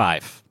 6, 1,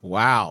 5.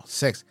 Wow,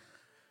 6.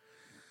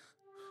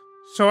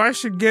 So I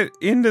should get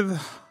into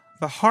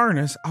the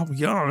harness. I'll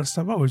be honest,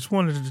 I've always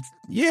wanted to.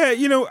 Yeah,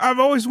 I've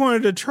always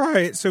wanted to try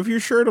it. So if you're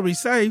sure it'll be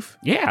safe,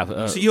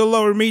 Yeah. so you'll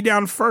lower me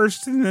down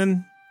first, and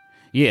then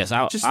Yes,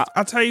 I'll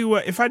tell you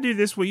what. If I do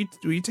this, will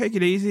you take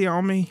it easy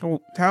on me?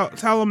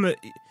 Tell them that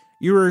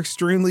you were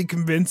extremely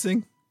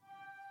convincing.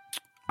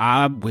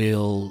 I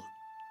will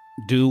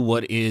do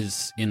what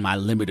is in my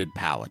limited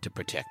power to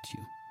protect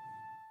you.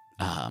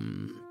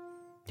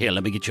 Here,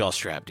 let me get you all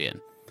strapped in.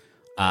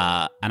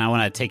 And I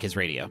want to take his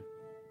radio.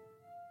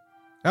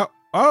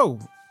 Oh,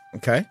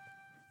 Okay.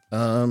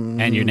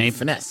 And your name?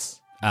 Finesse.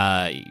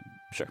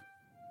 Sure.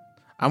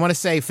 I want to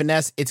say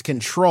finesse. It's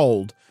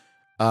controlled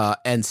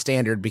and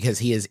standard because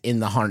he is in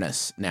the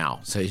harness now,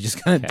 so he's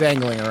just kind of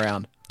dangling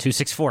around.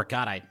 264.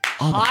 God, I.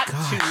 Oh my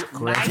gosh,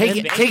 Griff.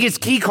 Take his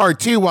key card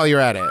too while you're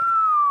at it.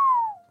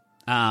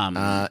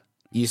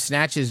 You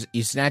snatch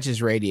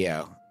his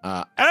radio.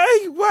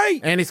 hey,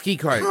 wait! And his key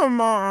card.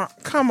 Come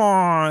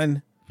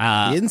on!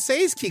 He didn't say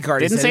his key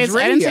card. He Didn't said say his it's,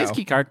 I didn't say radio. his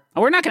key card.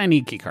 Oh, we're not going to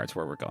need key cards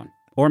where we're going.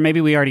 Or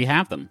maybe we already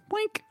have them.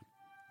 Blink.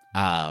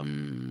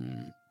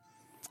 And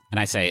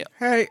I say,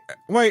 Hey,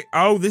 wait!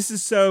 Oh, this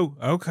is so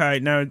okay.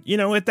 Now you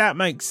know what that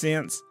makes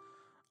sense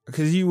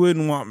because you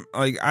wouldn't want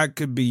I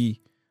could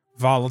be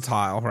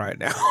volatile right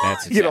now.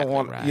 That's you don't exactly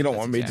want right. you don't That's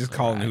want me just exactly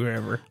calling right.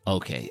 whoever.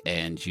 okay,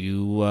 and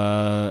you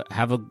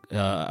have a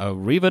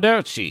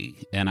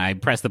Arrivederci. And I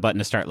press the button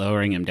to start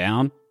lowering him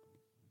down.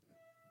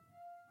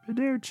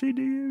 Arrivederci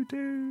to you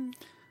too.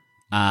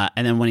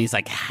 And then when he's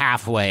like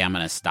halfway, I'm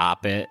going to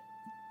stop it.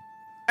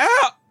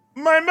 Ow!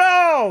 My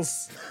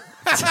mouse!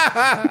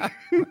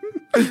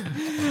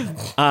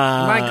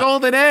 My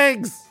golden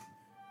eggs.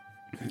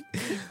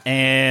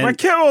 And My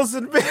kibbles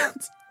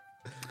advanced.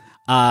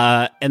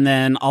 and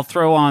then I'll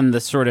throw on the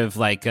sort of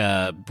like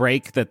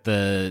brake that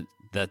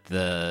that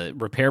the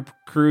repair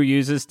crew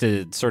uses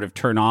to sort of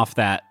turn off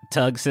that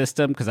tug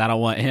system, because I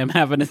don't want him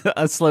having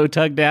a slow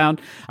tug down.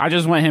 I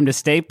just want him to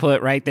stay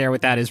put right there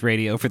without his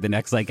radio for the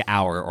next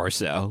hour or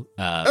so.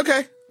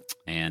 Okay.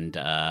 And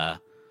I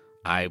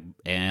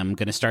am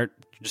going to start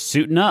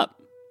suiting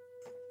up.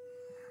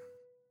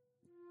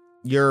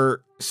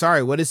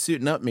 Sorry, what does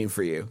suiting up mean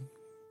for you?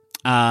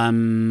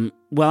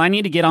 Well, I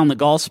need to get on the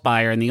Gull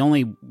Spire, and the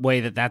only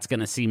way that that's going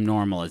to seem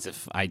normal is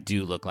if I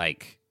do look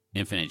like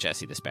Infinite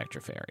Jesse the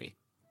Spectre Fairy.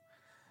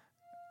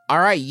 All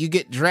right, you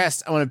get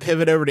dressed. I want to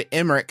pivot over to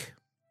Emmerich.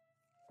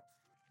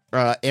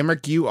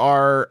 Emmerich, you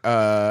are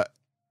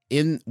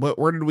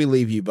where did we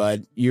leave you,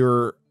 bud?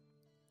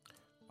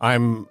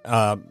 I'm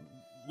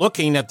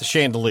looking at the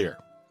chandelier.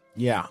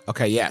 Yeah.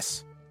 Okay,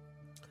 yes.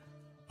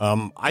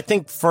 I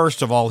think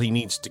first of all he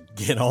needs to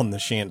get on the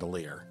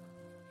chandelier.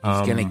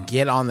 He's going to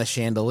get on the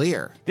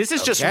chandelier. This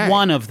is just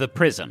one of the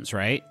prisms,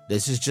 right?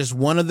 This is just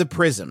one of the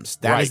prisms.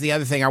 That is the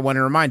other thing I want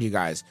to remind you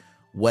guys.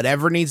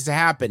 Whatever needs to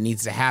happen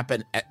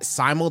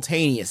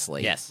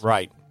simultaneously. Yes.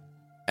 Right.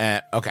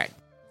 Okay.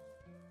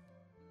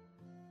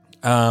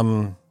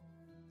 How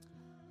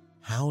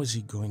is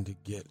he going to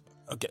get...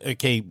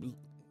 Okay.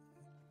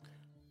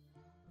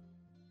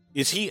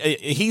 Is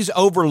he's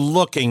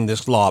overlooking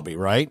this lobby,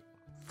 right?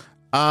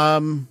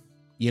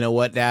 You know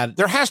what, Dad?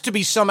 There has to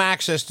be some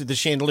access to the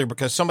chandelier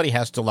because somebody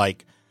has to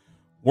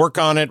work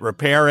on it,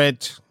 repair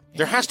it.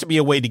 There has to be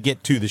a way to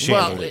get to the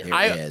chandelier.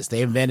 Well, it is.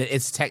 They invented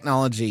it's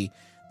technology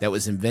that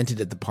was invented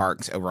at the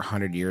parks over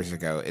 100 years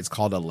ago. It's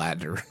called a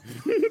ladder.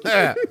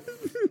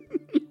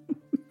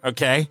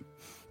 Okay.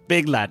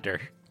 Big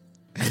ladder.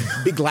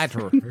 Big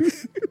ladder.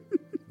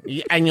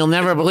 And you'll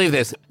never believe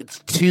this. It's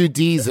 2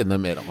 D's in the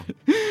middle.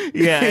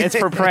 Yeah, it's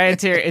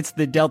proprietary. It's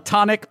the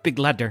Deltonic Big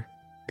Ladder.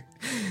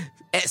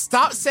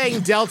 Stop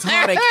saying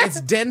deltonic.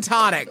 It's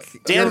dentonic.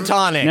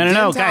 Dentonic.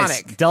 No,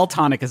 guys.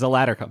 Deltonic is a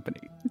ladder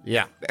company.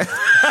 Yeah.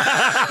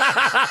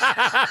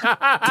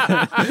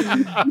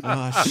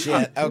 Oh,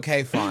 shit.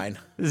 Okay, fine.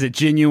 This is a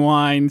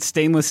genuine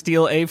stainless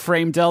steel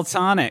A-frame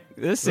Deltonic.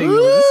 This thing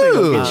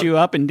will get you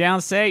up and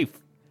down safe.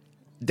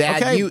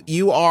 Dad, Okay.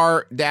 you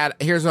are Dad.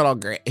 Here's what I'll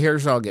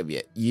give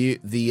you.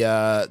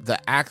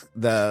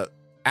 The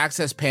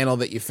access panel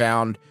that you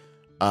found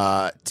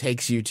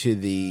takes you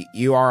to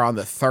you are on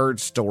the 3rd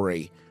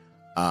story,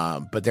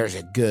 but there's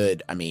a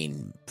good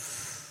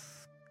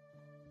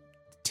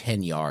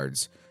 10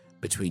 yards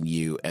between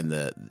you and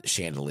the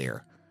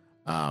chandelier.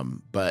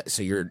 But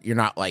so you're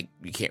not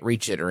you can't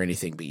reach it or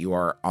anything, but you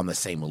are on the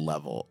same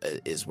level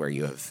is where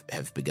you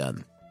have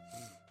begun.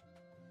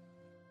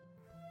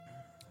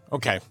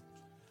 Okay.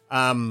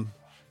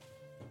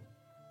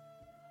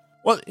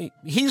 Well,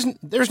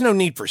 there's no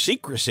need for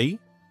secrecy.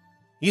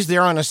 He's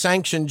there on a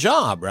sanctioned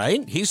job,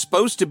 right? He's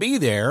supposed to be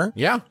there.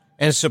 Yeah.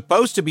 And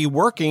supposed to be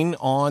working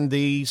on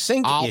the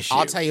sink issue.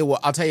 I'll tell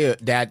you,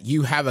 Dad,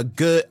 you have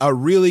a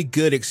really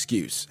good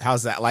excuse.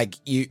 How's that?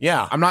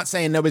 Yeah. I'm not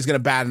saying nobody's going to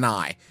bat an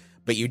eye,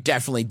 but you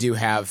definitely do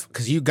have,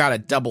 because you got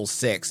a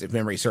 6 if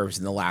memory serves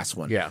in the last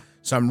one. Yeah.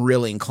 So I'm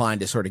really inclined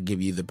to sort of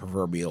give you the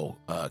proverbial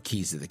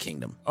keys to the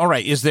kingdom. All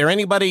right. Is there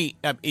anybody,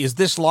 is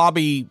this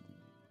lobby,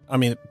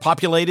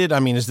 populated?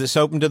 Is this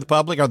open to the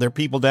public? Are there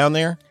people down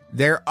there?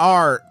 There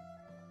are.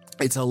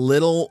 It's a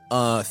little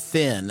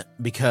thin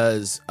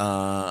because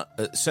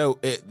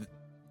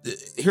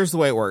here's the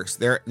way it works.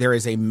 There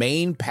is a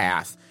main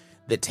path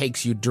that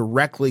takes you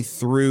directly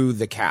through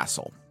the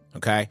castle.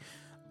 Okay.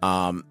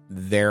 There's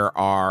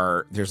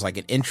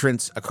an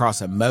entrance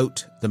across a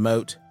moat, the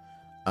moat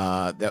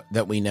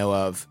that we know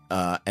of,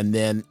 and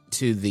then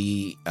to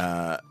the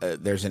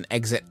there's an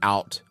exit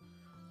out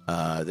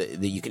that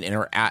you can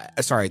enter.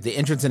 Sorry, the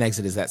entrance and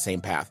exit is that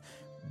same path.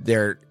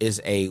 There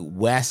is a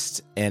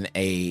west and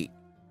a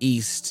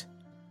east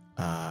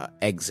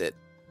exit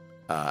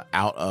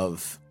out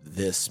of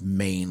this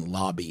main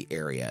lobby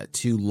area.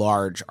 2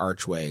 large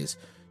archways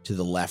to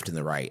the left and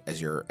the right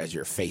as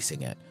you're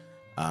facing it,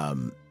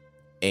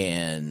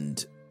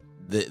 and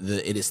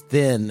it is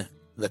thin.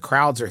 The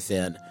crowds are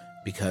thin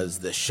because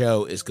the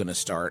show is going to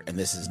start, and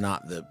this is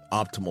not the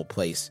optimal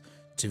place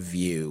to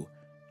view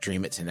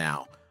Dream It to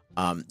Now.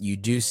 You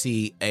do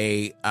see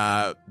the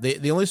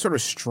only sort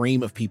of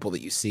stream of people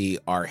that you see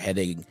are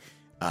heading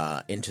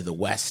into the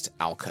west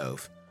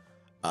alcove.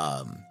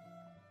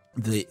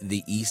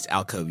 The east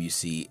alcove you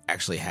see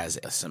actually has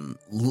some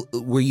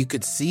where you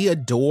could see a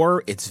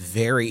door. It's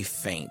very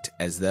faint,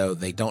 as though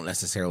they don't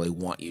necessarily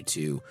want you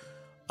to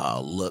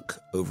look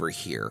over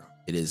here.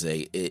 It is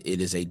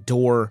a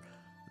door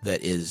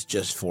that is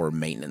just for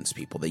maintenance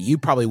people that you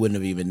probably wouldn't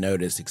have even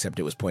noticed, except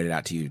it was pointed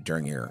out to you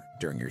during your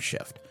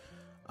shift.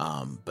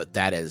 But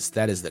that is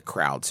the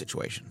crowd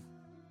situation.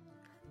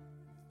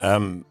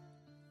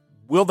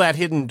 Will that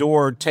hidden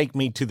door take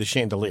me to the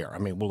chandelier?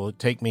 Will it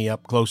take me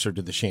up closer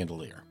to the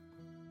chandelier?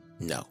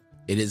 No,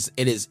 it is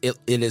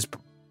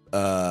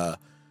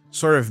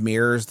sort of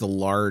mirrors the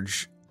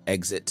large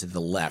exit to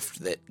the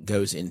left that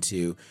goes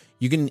into.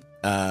 You can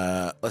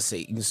let's see,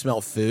 you can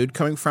smell food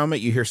coming from it.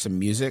 You hear some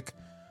music.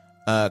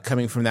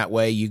 coming from that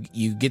way.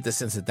 You get the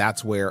sense that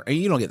that's where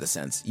you don't get the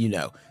sense.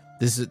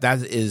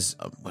 That is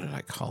what did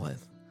I call it?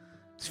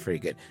 It's pretty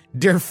good.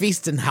 Der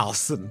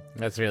Feastenhaus.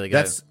 That's really good.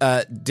 That's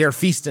Der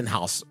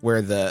Feastenhaus,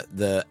 where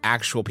the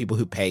actual people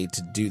who pay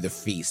to do the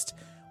feast,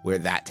 where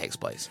that takes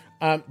place.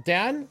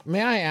 Dad,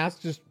 may I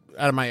ask, just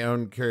out of my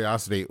own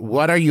curiosity,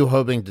 what are you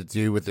hoping to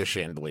do with the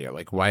chandelier?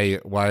 Like, why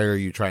are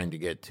you trying to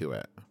get to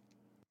it?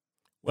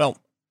 Well,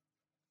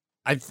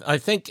 I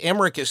think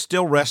Emmerich is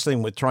still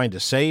wrestling with trying to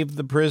save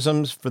the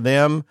prisms for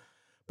them,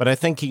 but I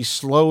think he's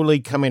slowly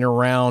coming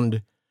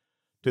around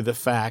to the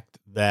fact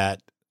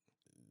that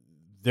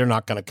they're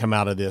not going to come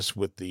out of this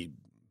with the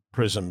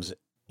prisms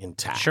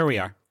intact. Sure we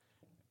are.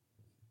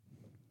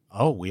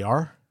 Oh, we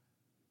are?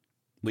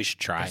 We should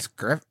try.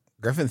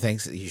 Griffin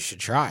thinks that you should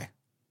try.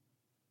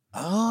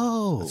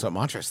 Oh. That's what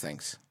Montrose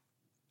thinks.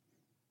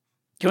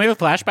 Can we have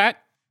a flashback?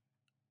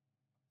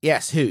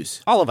 Yes,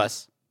 whose? All of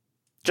us.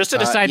 Just to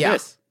decide yeah.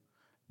 this.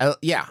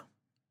 Yeah.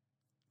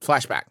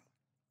 Flashback.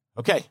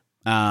 Okay.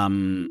 I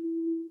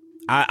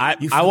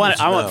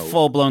want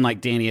full blown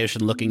like Danny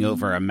Ocean looking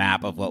over a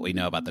map of what we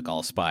know about the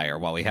Gull Spire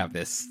while we have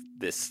this.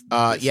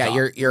 Yeah,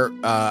 you're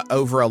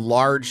over a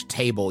large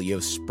table. You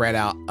have spread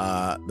out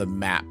the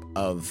map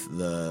of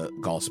the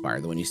Gull Spire,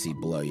 the one you see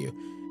below you.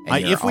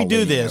 And If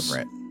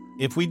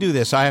we do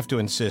this, I have to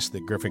insist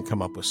that Griffin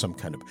come up with some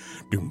kind of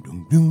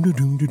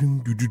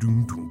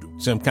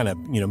some kind of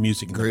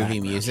music, in groovy the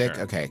music.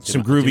 Sure. Okay,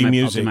 some groovy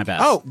music. I'll do my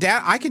best. Oh,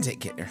 Dad, I can take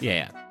care.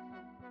 Yeah.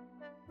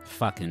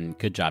 Fucking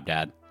good job,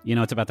 Dad. You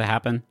know what's about to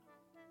happen?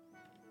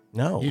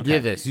 No, you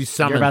did this. You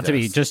summoned. You're about to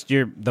this.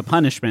 be the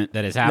punishment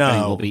that is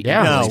happening will be.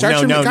 Yeah.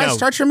 Start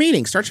your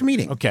meeting. Start your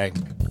meeting. Okay.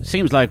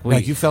 Seems like we.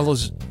 You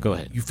fellows, go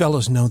ahead. You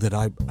fellows know that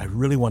I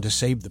really want to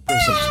save the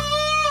prisms.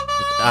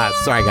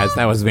 Sorry, guys,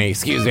 that was me.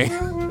 Excuse me.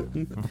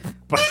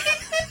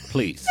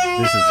 Please,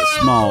 this is a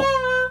small.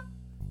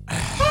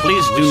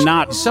 Please do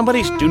not.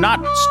 Do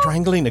not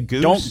strangling a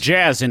goose. Don't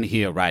jazz in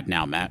here right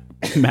now,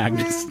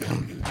 Magnus.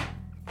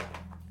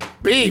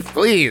 Beef,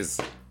 please.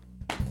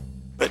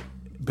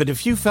 But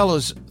if you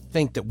fellows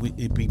think that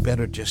it'd be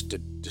better just to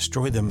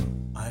destroy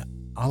them,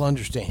 I'll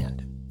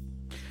understand.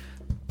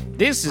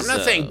 This is. I'm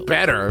not saying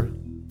better.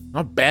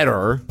 Not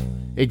better.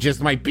 It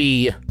just might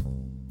be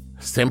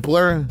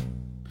simpler.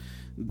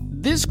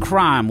 This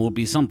crime will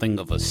be something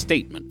of a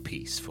statement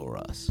piece for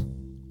us.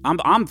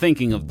 I'm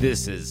thinking of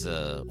this as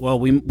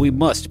we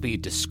must be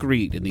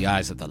discreet in the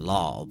eyes of the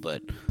law,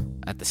 but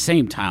at the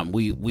same time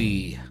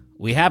we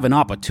have an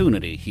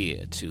opportunity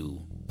here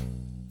to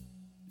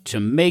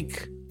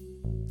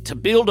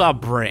build our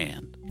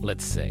brand,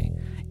 let's say.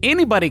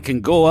 Anybody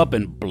can go up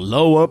and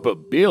blow up a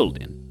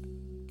building.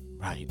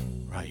 Right.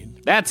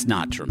 That's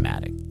not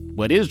dramatic.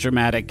 What is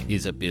dramatic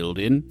is a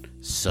building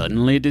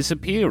suddenly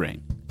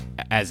disappearing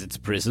as its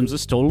prisms are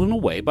stolen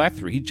away by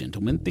 3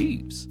 gentlemen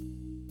thieves.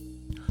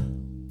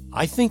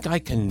 I think I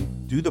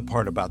can do the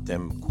part about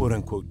them,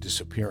 quote-unquote,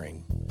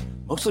 disappearing,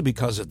 mostly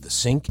because of the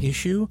sync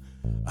issue.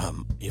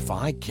 If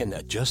I can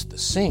adjust the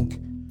sync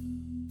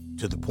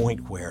to the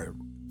point where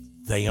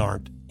they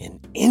aren't in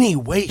any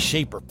way,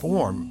 shape, or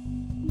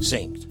form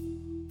synced,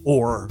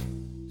 or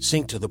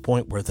synced to the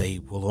point where they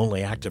will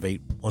only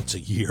activate once a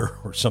year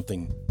or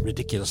something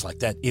ridiculous like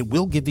that, it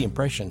will give the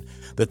impression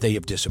that they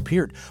have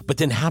disappeared. But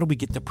then how do we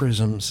get the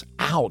prisms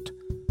out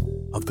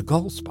of the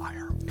Gull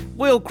Spire?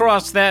 We'll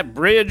cross that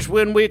bridge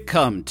when we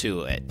come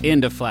to it.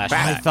 End of flashback.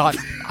 I thought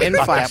in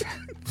flashback.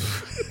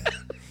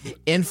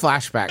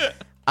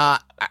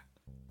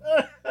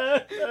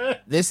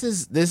 This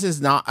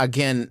is not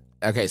again.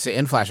 Okay, so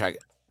in flashback.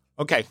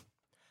 Okay.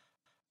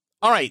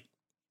 All right.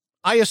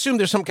 I assume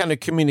there's some kind of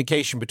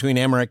communication between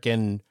Emmerich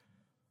and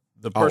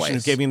the person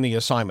who gave him the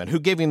assignment. Who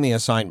gave him the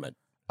assignment?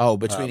 Oh,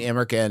 between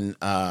Emmerich and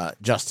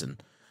Justin.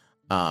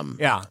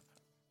 Yeah.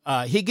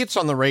 He gets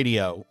on the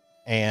radio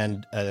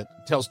and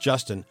tells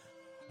Justin,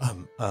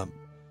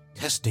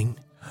 testing.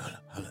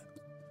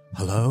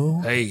 Hello?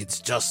 Hey, it's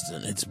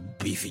Justin. It's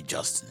Beefy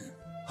Justin.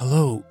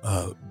 Hello,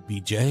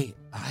 BJ.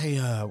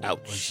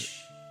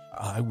 Ouch.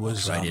 I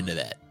was right into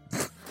that.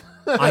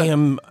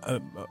 I'm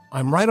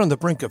right on the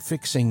brink of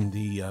fixing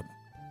the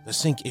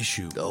sync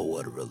issue. Oh,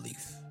 what a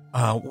relief.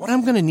 What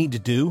I'm going to need to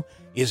do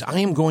is I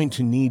am going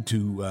to need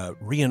to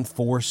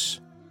reinforce.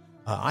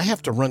 I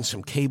have to run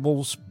some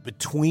cables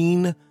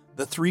between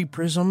the 3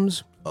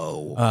 prisms.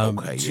 Oh,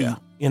 okay, yeah.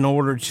 In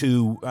order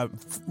to,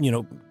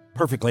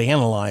 perfectly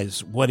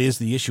analyze what is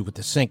the issue with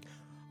the sync.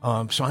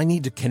 So I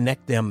need to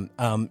connect them.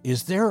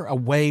 Is there a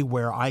way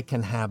where I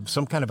can have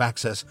some kind of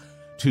access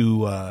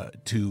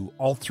to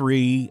all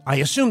 3? I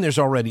assume there's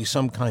already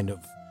some kind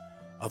of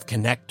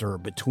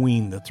connector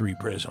between the 3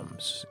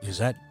 prisms. Is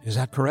that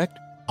correct?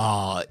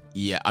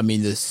 Yeah. I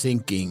mean, the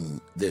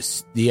syncing,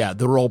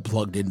 they're all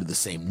plugged into the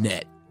same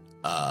net.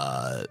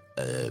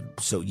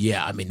 So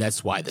yeah, I mean,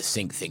 that's why the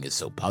sync thing is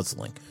so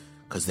puzzling,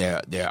 because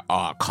there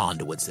are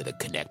conduits that are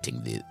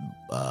connecting the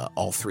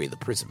all 3 of the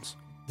prisms.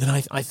 Then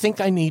I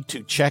think I need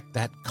to check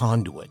that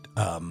conduit.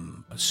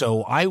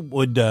 So I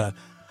would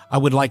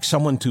like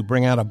someone to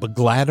bring out a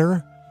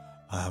begladder,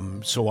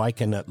 so I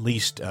can at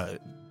least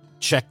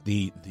check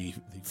the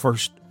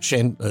first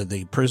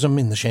the prism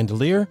in the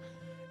chandelier,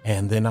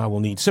 and then I will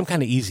need some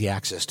kind of easy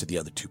access to the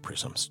other 2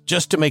 prisms,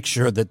 just to make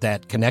sure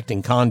that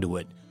connecting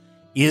conduit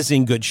is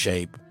in good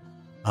shape.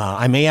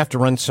 I may have to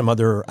run some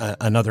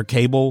another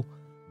cable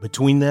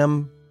between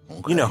them.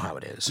 Okay. You know how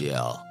it is.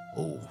 Yeah.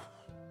 Oh.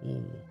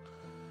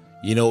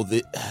 You know,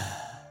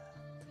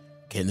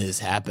 can this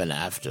happen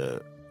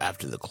after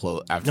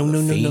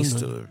the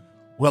feast? No.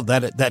 Well,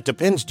 that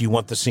depends. Do you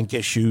want the sync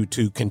issue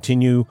to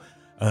continue,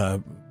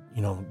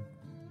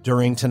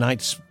 during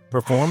tonight's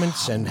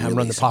performance and really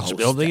run the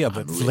possibility of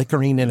it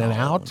flickering in and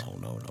out?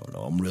 No.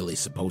 I'm really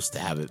supposed to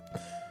have it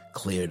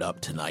cleared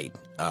up tonight.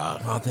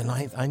 Well, then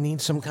I need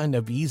some kind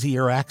of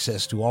easier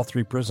access to all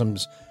 3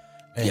 prisms,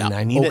 and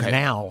I need it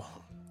now.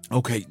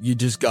 Okay, you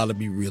just got to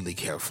be really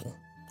careful.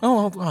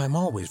 Oh, I'm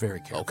always very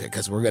careful. Okay,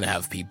 because we're going to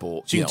have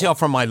people... So you can tell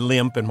from my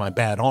limp and my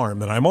bad arm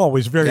that I'm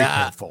always very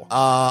careful.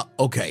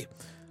 Okay.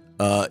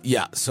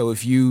 So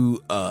if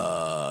you...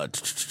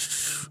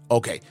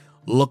 okay,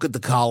 look at the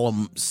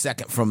column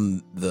second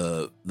from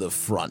the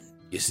front.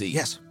 You see?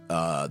 Yes.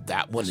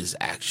 That one is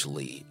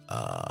actually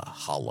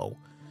hollow.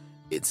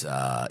 It's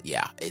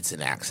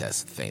an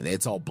access thing.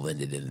 It's all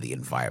blended into the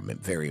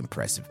environment. Very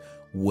impressive.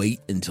 Wait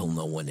until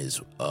no one is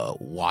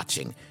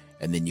watching,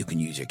 and then you can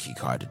use your key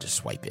card to just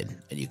swipe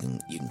in, and you can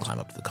climb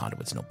up to the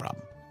conduits, no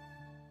problem.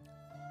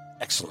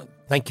 Excellent.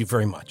 Thank you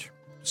very much.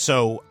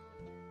 So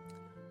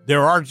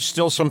there are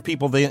still some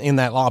people in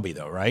that lobby,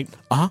 though, right?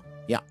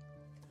 Yeah.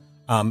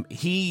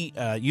 He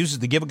uses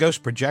the Give a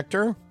Ghost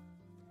projector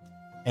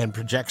and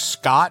projects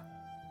Scott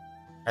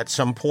at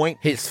some point.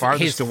 His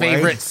away.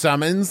 favorite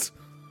summons.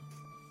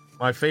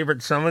 My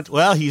favorite summons.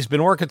 Well, he's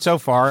been working so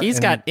far. He's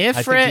got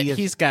Ifrit.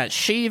 He's got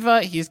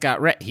Shiva. He's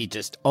got He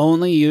just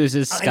only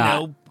uses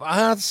Scott.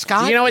 I know.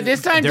 Scott. You know what?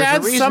 This time,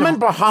 Dad, summon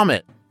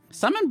Bahamut.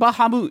 Summon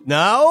Bahamut.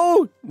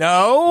 No.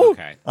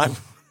 Okay.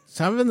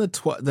 Summon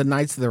the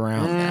Knights of the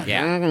Round.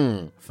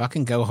 Yeah.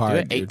 Fucking go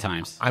hard. Do it 8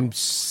 times.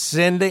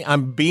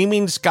 I'm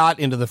beaming Scott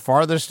into the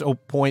farthest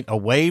point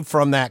away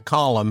from that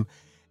column,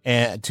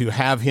 and to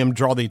have him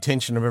draw the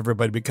attention of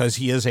everybody because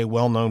he is a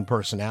well-known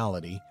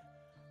personality.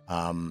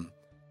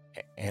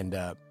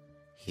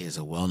 He is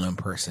a well-known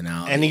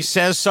personality. And he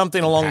says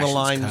something along the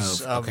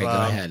lines of, okay, go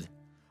ahead.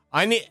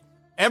 I need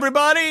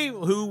everybody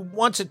who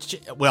wants a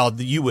well,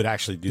 you would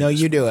actually do this. No,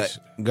 you do it.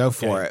 Go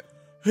for it.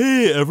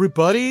 Hey,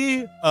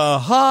 everybody.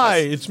 Hi,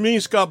 it's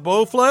me, Scott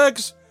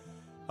Bowflex.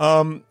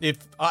 If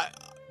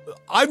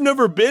I've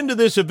never been to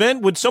this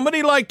event, would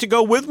somebody like to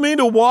go with me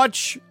to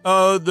watch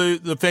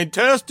the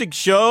fantastic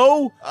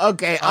show?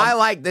 Okay, I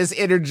like this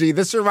energy.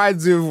 This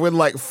reminds me of when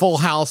like Full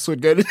House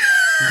would go to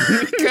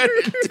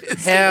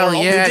Hell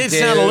yeah, it did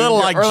sound a little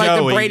like or Joey. like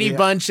the Brady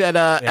Bunch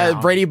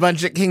at Brady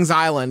Bunch at Kings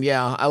Island.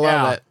 Yeah, I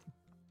love it.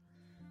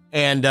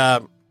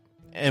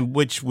 And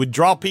which would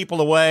draw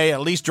people away,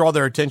 at least draw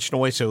their attention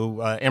away,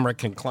 so Emmerich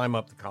can climb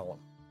up the column.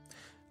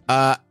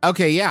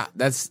 Okay, yeah,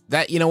 that's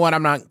that. You know what?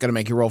 I'm not gonna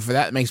make you roll for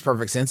that. It makes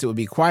perfect sense. It would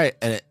be quite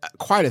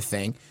a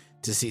thing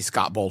to see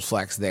Scott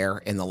Boldflex there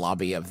in the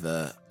lobby of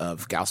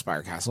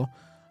Gauspire Castle,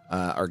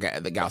 or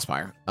the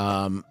Gauspire.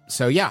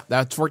 So yeah,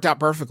 that's worked out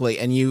perfectly.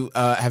 And you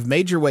have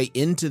made your way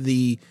into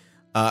the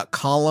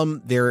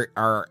column. There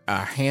are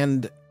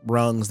hand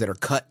rungs that are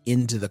cut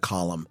into the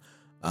column,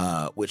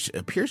 which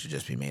appears to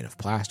just be made of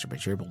plaster,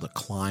 but you're able to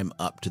climb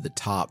up to the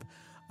top.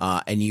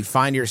 And you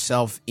find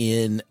yourself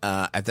in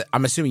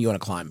I'm assuming you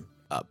want to climb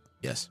up.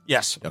 Yes.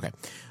 Yes. Okay.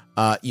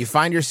 You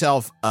find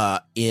yourself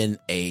in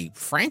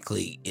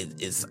frankly,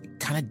 it is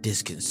kind of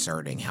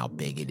disconcerting how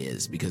big it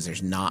is because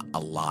there's not a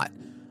lot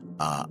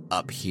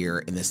up here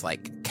in this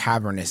like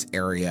cavernous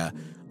area.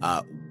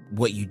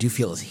 What you do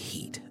feel is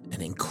heat,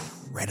 an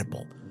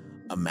incredible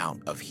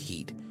amount of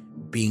heat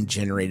being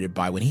generated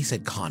by, when he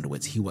said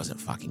conduits, he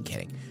wasn't fucking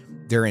kidding.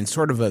 They're in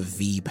sort of a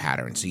V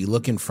pattern. So you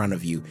look in front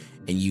of you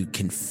and you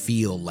can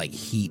feel like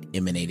heat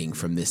emanating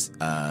from this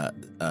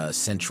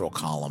central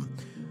column.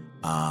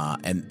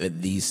 And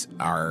these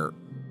are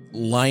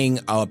lying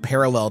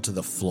parallel to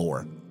the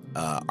floor,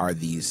 are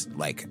these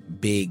like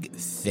big,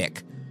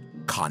 thick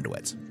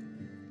conduits.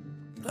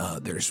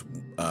 There's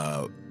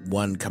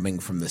one coming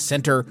from the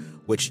center,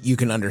 which you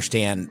can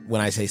understand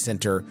when I say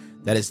center,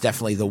 that is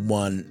definitely the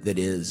one that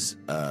is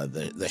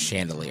the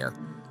chandelier.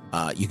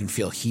 You can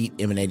feel heat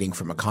emanating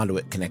from a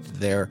conduit connected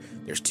there.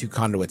 There's 2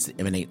 conduits that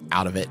emanate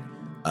out of it.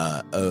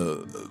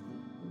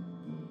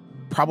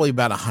 Probably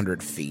about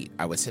 100 feet,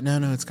 I would say.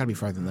 No, it's got to be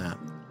farther than that.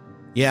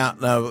 Yeah,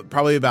 no,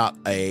 probably about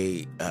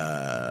a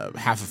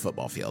half a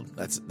football field.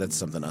 That's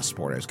something us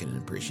sporters can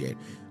appreciate.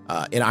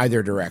 In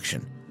either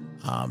direction.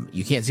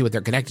 You can't see what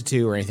they're connected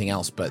to or anything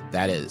else, but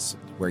that is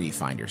where you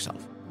find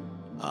yourself.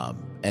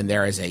 And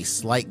there is a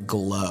slight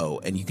glow,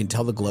 and you can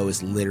tell the glow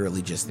is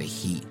literally just the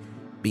heat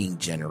being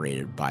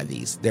generated by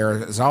these.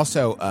 There is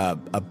also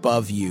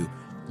above you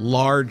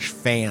large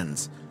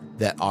fans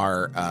that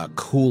are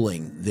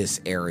cooling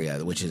this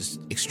area, which is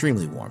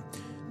extremely warm.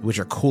 which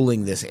are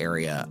cooling this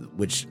area,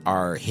 which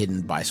are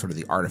hidden by sort of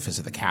the artifice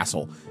of the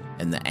castle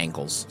and the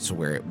angles, so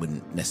where it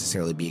wouldn't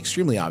necessarily be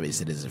extremely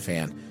obvious it is a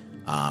fan,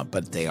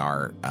 but they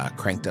are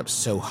cranked up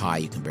so high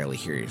you can barely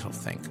hear yourself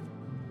think.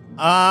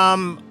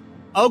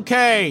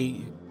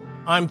 Okay.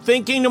 I'm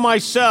thinking to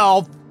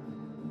myself,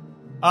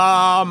 do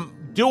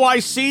I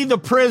see the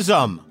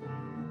prism?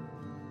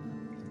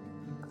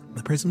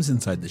 The prism's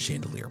inside the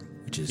chandelier,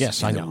 which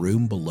is in the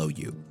room below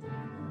you.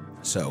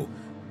 So,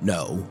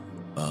 no.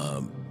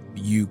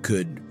 You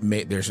could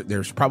make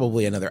there's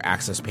probably another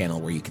access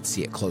panel where you could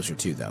see it closer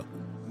to, though.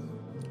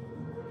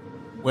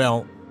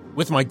 Well,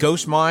 with my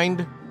ghost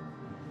mind,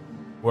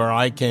 where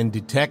I can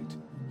detect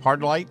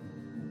hard light.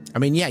 I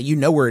mean, yeah, you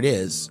know where it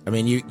is. I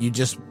mean,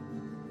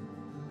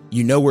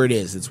 you know where it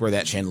is. It's where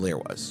that chandelier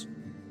was.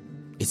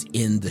 It's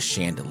in the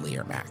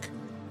chandelier, Mac.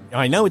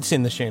 I know it's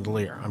in the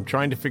chandelier. I'm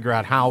trying to figure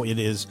out how it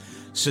is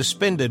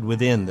suspended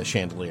within the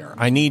chandelier.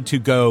 I need to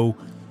go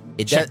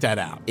check that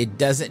out. It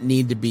doesn't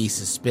need to be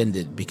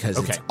suspended because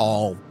it's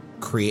all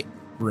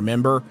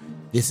Remember,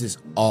 this is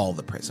all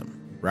the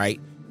prism, right?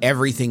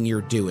 Everything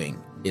you're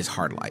doing is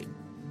hard light.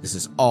 This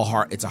is all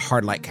hard. It's a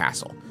hard light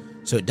castle.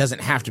 So it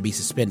doesn't have to be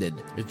suspended.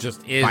 It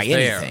just is by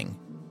there. Anything.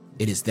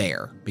 It is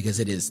there because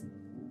it is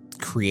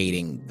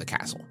creating the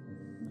castle.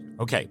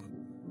 Okay.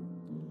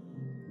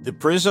 The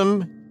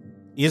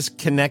prism is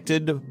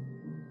connected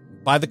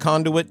by the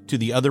conduit to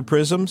the other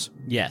prisms?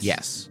 Yes.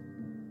 Yes.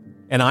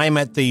 And I am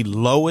at the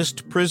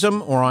lowest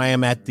prism, or I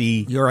am at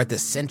the... You're at the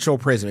central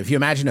prism. If you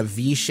imagine a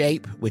V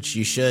shape, which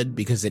you should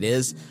because it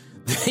is,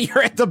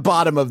 you're at the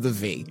bottom of the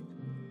V.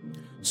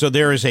 So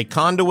there is a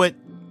conduit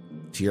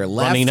to your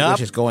left,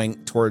 which is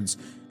going towards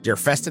your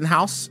Festin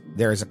house.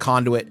 There is a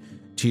conduit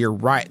to your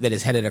right that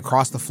is headed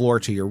across the floor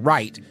to your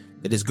right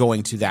that is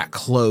going to that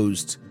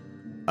closed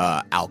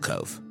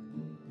alcove.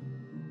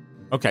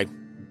 Okay.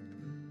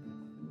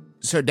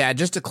 So, Dad,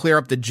 just to clear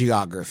up the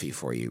geography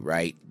for you,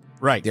 right?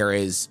 Right. There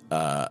is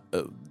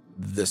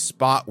the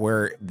spot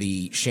where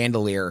the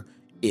chandelier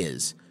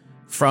is.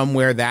 From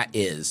where that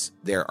is,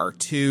 there are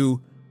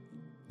two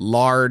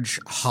large,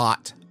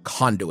 hot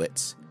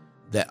conduits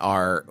that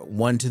are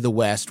one to the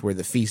west where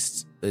the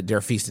Der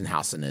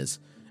Feastenhausen is,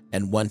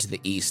 and one to the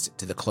east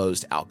to the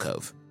closed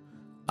alcove.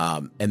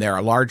 And there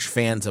are large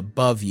fans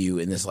above you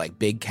in this like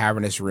big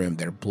cavernous room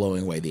that are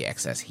blowing away the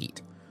excess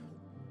heat.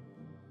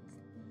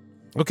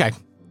 Okay.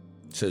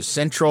 So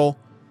central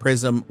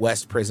prism,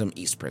 west prism,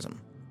 east prism.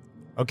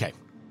 Okay.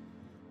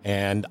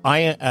 And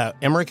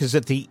Emmerich is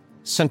at the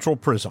central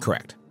prism.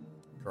 Correct.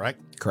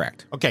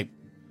 Correct. Okay.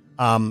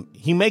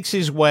 He makes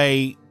his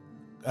way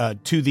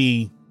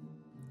to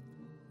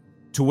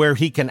where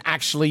he can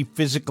actually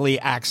physically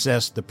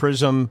access the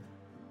prism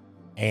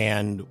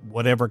and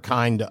whatever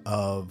kind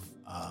of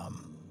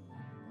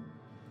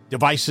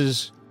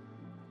devices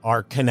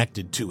are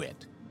connected to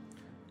it.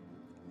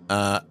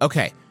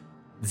 Okay.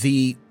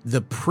 The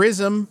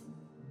prism.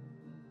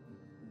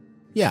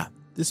 Yeah,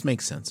 this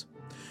makes sense.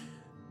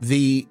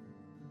 The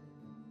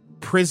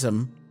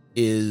prism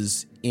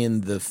is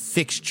in the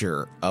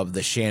fixture of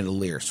the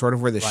chandelier, sort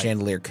of where the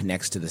chandelier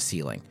connects to the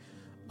ceiling.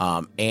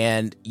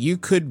 And you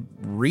could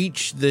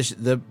reach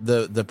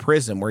the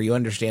prism where you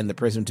understand the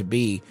prism to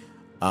be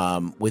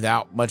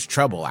without much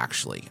trouble,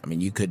 actually. I mean,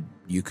 you could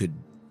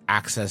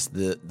access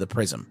the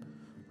prism.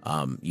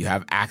 You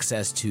have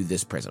access to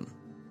this prism.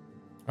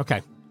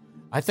 Okay.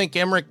 I think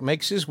Emmerich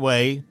makes his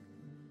way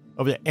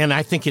over there, and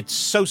I think it's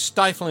so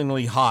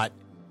stiflingly hot,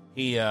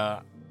 he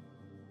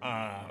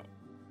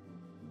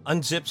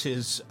unzips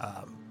his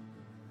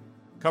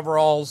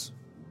coveralls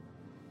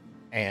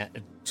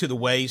and to the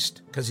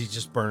waist because he's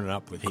just burning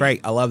up with heat.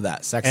 Great, I love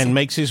that. Sexy. And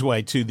makes his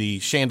way to the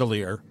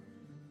chandelier,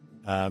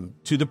 to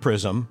the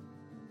prism.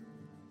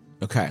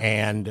 Okay.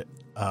 And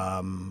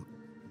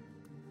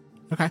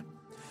okay.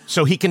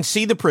 So he can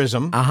see the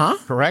prism.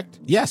 Correct?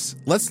 Yes.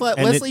 Let's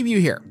leave you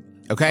here.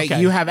 Okay.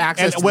 You have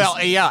access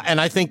to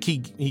and I think he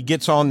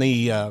gets on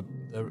the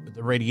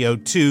radio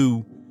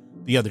to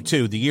the other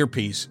two, the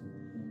earpiece,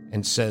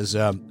 and says,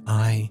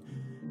 I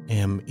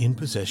am in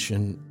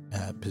position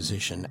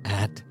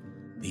at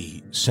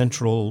the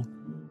central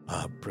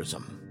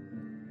prism.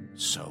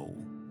 So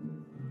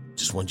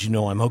just want you to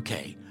know I'm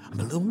okay. I'm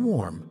a little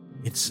warm.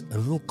 It's a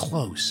little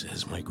close,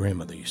 as my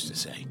grandmother used to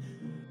say.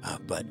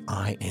 But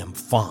I am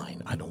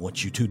fine. I don't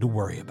want you two to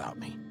worry about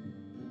me.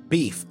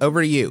 Beef,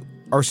 over to you.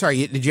 Or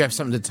sorry, did you have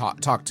something to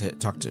talk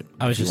to?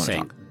 I was just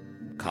saying,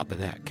 copy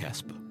that,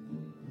 Casper.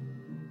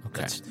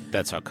 Okay.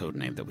 That's our code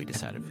name that we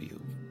decided for you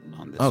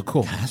on this. Oh,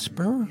 cool.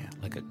 Casper? Yeah,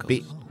 like a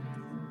ghost.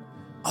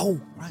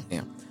 Oh, right.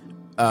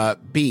 Yeah.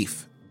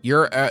 Beef,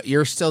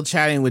 you're still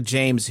chatting with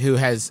James, who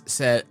has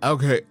said,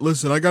 okay,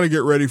 listen, I got to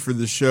get ready for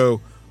the show.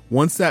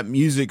 Once that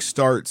music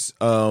starts,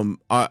 I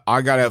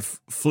got to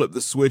flip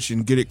the switch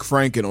and get it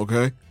cranking,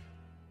 okay?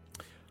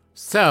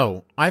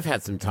 So, I've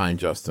had some time,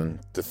 Justin,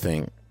 to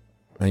think.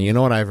 And you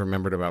know what I've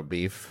remembered about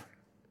Beef?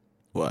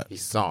 What?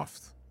 He's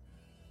soft.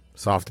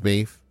 Soft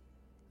Beef.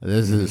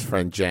 This is his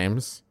friend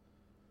James.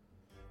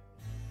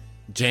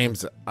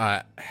 James,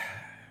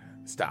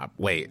 stop.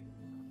 Wait.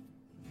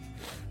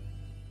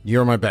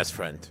 You're my best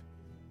friend.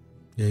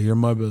 Yeah, you're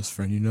my best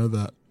friend. You know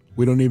that.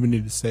 We don't even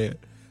need to say it.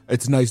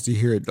 It's nice to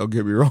hear it. Don't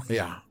get me wrong.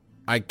 Yeah.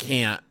 I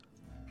can't.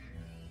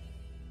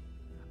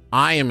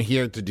 I am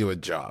here to do a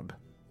job.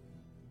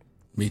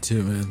 Me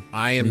too, man.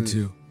 Me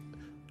too.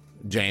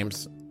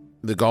 James,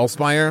 the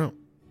Gallspire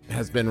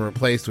has been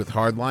replaced with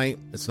Hardlight.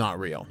 It's not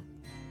real.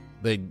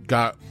 They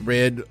got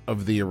rid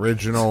of the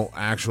original,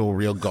 actual,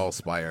 real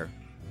Gallspire.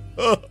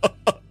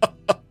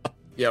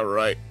 Yeah,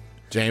 right.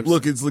 James,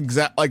 look, it's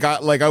exact like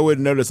I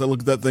wouldn't notice. I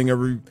look at that thing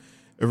every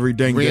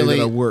dang day that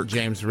I work.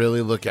 James,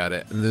 really look at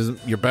it. And this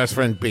is your best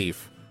friend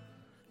Beef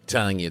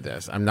telling you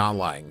this. I'm not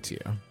lying to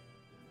you.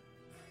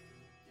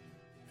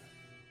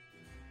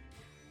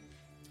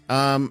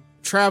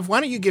 Trav, why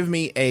don't you give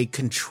me a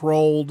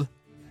controlled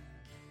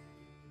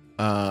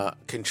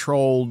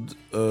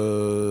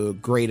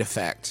great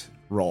effect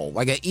roll,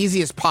 like an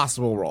easiest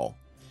possible roll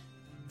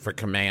for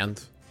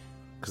command,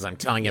 because I'm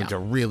telling him to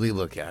really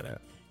look at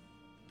it.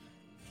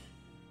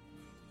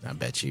 I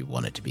bet you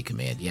want it to be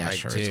command. Yeah, I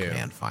sure, do. it's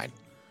command. Fine.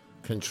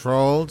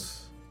 Controlled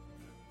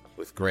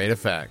with great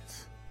effect.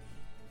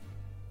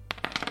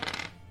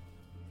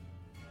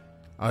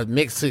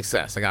 Mixed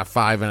success. I got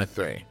 5 and a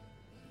 3.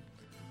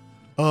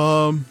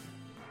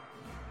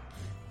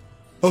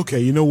 Okay,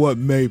 you know what?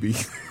 Maybe.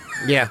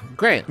 Yeah,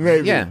 great.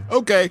 Maybe. Yeah.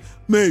 Okay,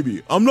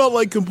 maybe. I'm not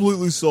like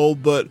completely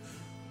sold, but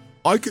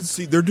I could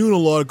see they're doing a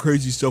lot of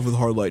crazy stuff with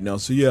Hardlight now.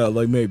 So yeah,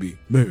 like maybe.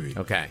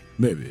 Okay.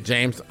 Maybe.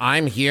 James,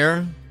 I'm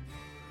here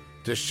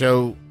to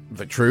show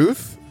the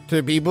truth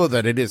to people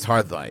that it is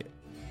Hardlight.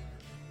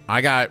 I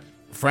got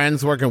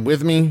friends working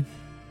with me,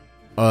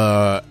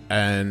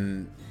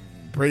 and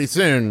pretty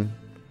soon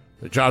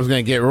the job's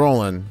going to get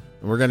rolling,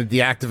 and we're going to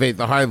deactivate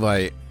the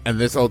Hardlight, and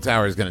this whole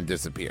tower is going to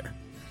disappear.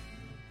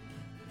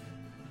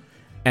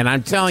 And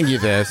I'm telling you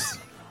this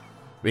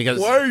because...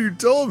 Why are you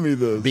telling me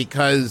this?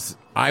 Because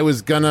I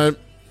was going to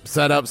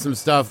set up some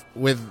stuff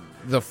with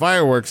the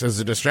fireworks as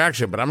a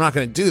distraction, but I'm not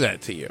going to do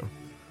that to you.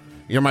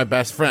 You're my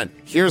best friend.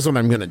 Here's what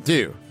I'm going to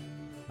do.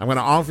 I'm going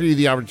to offer you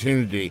the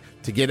opportunity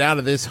to get out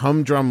of this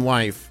humdrum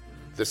life,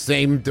 the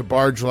same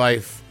DeBarge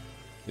life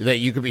that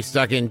you could be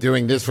stuck in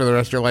doing this for the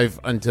rest of your life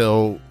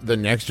until the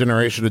next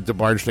generation of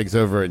DeBarge takes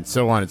over and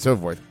so on and so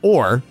forth.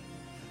 Or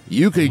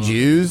you could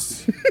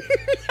use...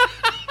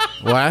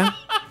 What?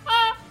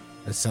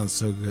 That sounds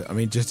so good. I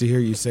mean, just to hear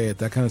you say it,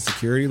 that kind of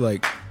security,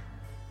 like,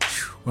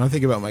 when I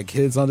think about my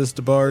kids on this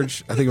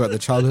DeBarge, I think about the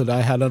childhood I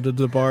had on the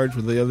DeBarge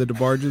with the other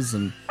DeBarges,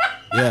 and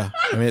yeah,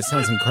 I mean, it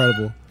sounds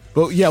incredible.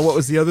 But yeah, what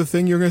was the other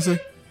thing you were gonna say?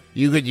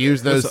 You could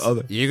use those.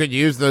 You could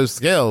use those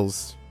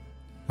skills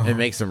and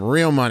make some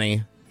real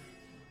money,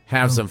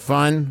 have some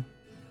fun,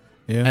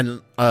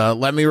 and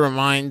let me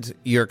remind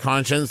your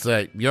conscience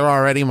that you're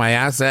already my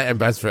asset and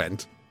best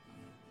friend.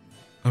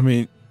 I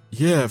mean,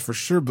 yeah, for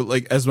sure. But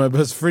like, as my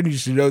best friend, you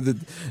should know that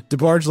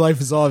DeBarge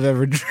life is all I've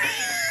ever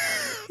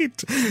dreamed.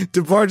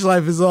 DeBarge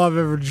life is all I've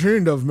ever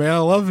dreamed of, man. I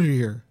love it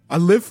here. I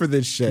live for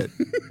this shit.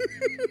 Do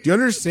you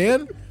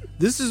understand?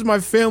 This is my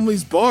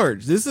family's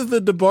barge. This is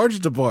the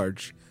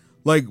DeBarge.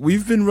 Like,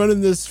 we've been running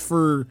this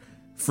for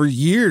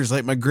years.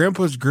 Like, my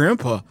grandpa's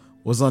grandpa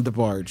was on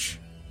DeBarge.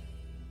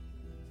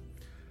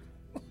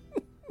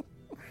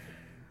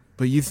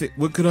 But you think,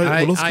 what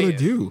else could I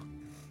do?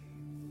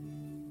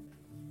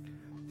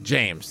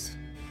 James,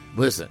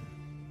 listen,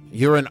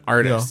 you're an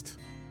artist,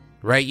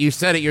 right? You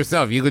said it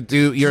yourself. You could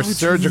do, you're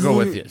surgical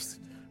with this,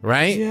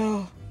 right?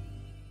 Yeah.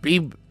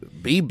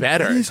 Be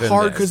better. It's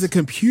hard because the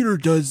computer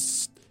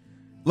does,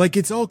 like,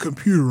 it's all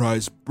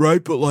computerized,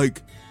 right? But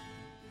like,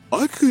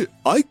 I could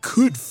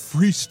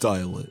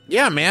freestyle it.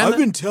 Yeah, man. I've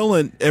been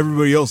telling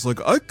everybody else, like,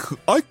 I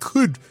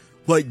could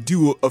like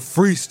do a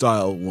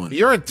freestyle one.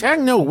 You're a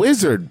techno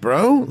wizard,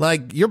 bro.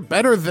 Like, you're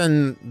better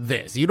than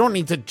this. You don't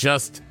need to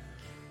just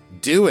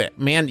do it,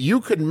 man. You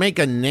could make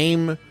a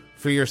name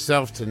for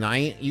yourself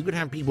tonight. You could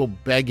have people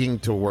begging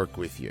to work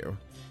with you.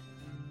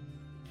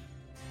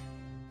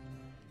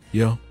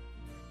 Yeah.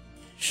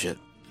 Shit.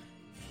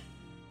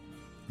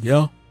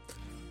 Yeah.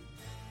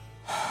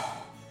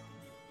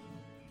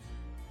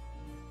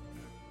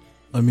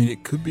 I mean,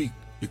 it could be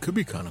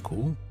kind of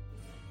cool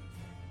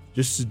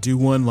just to do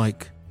one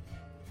like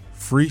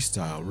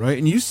freestyle, right?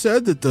 And you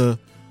said that the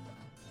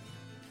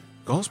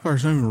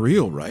Gallspire's not even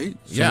real, right?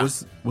 So yeah.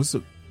 What's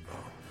the...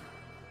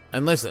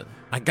 And listen,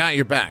 I got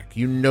your back.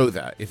 You know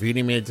that. If you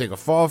need me to take a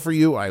fall for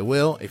you, I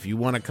will. If you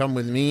want to come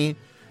with me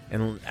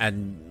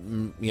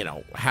and you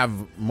know, have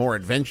more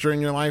adventure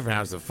in your life and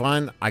have some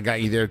fun, I got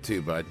you there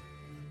too, bud.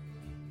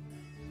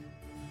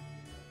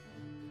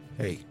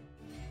 Hey.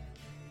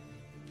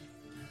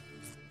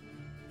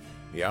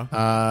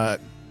 Yeah?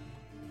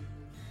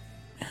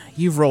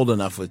 You've rolled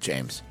enough with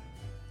James.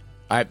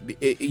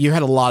 You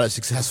had a lot of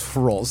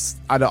successful rolls.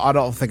 I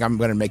don't think I'm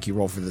going to make you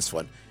roll for this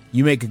one.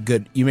 You make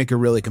a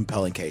really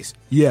compelling case.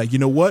 Yeah, you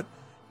know what?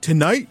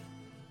 Tonight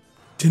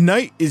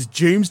is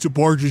James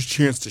DeBarge's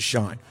chance to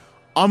shine.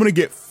 I'm gonna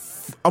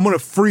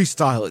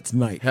freestyle it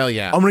tonight. Hell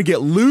yeah! I'm gonna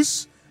get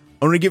loose.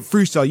 I'm gonna get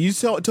freestyle. You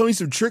tell me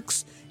some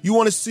tricks you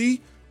want to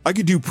see. I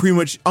could do pretty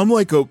much. I'm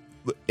like and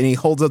he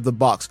holds up the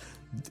box.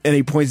 And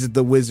he points at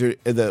the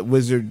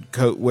wizard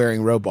coat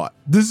wearing robot.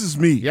 This is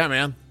me. Yeah,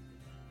 man.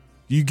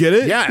 You get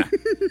it? Yeah.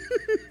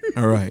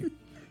 All right.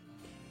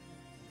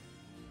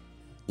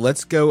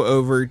 Let's go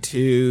over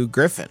to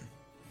Griffin.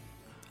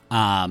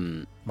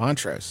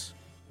 Montrose.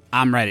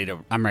 I'm ready to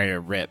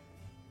rip.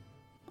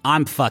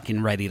 I'm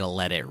fucking ready to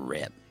let it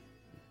rip.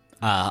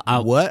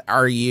 What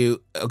are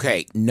you...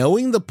 Okay,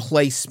 knowing the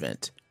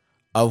placement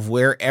of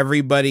where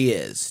everybody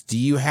is, do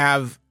you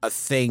have a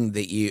thing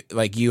that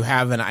you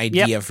have an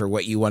idea for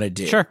what you want to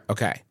do? Sure.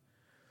 Okay.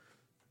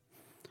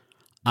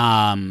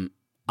 I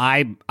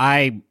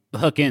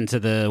hook into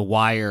the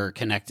wire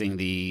connecting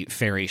the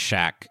fairy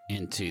shack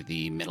into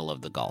the middle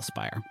of the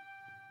Gallspire.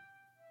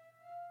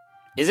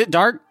 Is it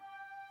dark?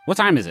 What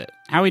time is it?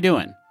 How are we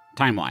doing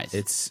time-wise?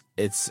 It's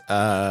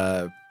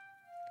gotta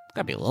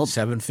be a little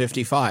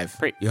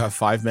 7:55. You have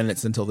 5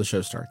 minutes until the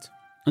show starts.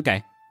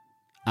 Okay.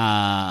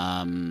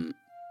 I'm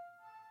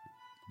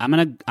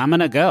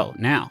gonna go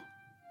now.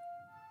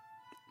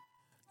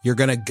 You're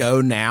gonna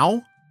go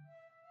now?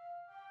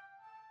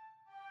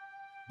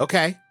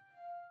 Okay.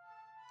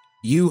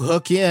 You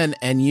hook in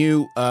and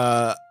you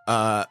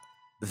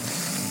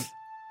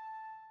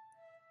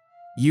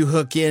you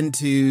hook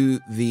into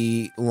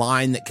the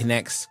line that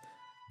connects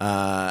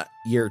the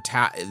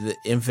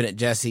Infinite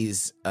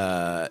Jesse's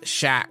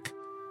shack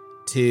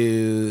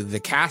to the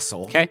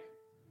castle. Okay.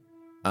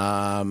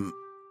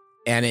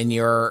 And in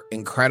your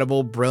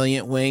incredible,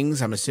 brilliant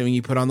wings, I'm assuming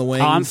you put on the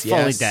wings. Oh, I'm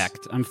fully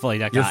decked. I'm fully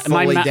decked. You're out.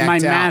 fully decked my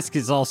out. mask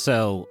is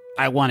also.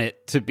 I want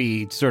it to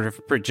be sort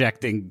of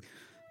projecting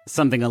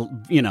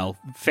something,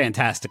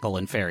 fantastical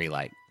and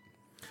fairy-like.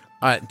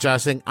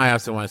 Justin, I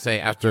also want to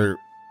say, after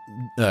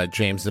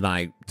James and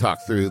I talk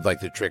through like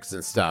the tricks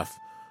and stuff,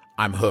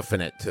 I'm hoofing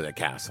it to the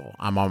castle.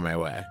 I'm on my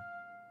way.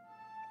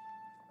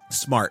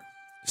 Smart.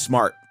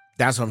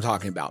 That's what I'm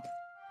talking about.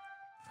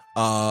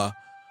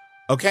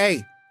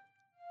 Okay.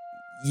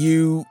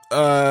 You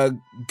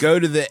go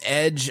to the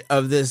edge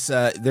of this.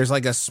 There's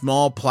like a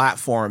small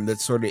platform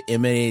that's sort of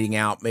emanating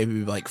out,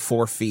 maybe like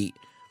 4 feet,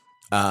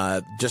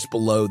 just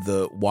below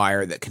the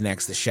wire that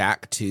connects the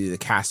shack to the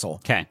castle.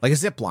 Okay, like a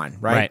zip line,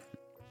 right? Right.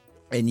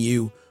 And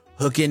you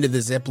hook into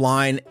the zip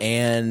line,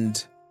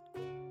 and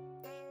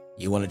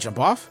you want to jump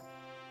off?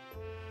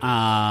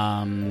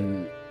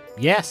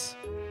 Yes.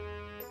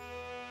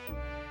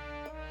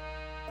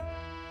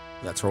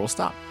 That's where we'll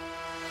stop.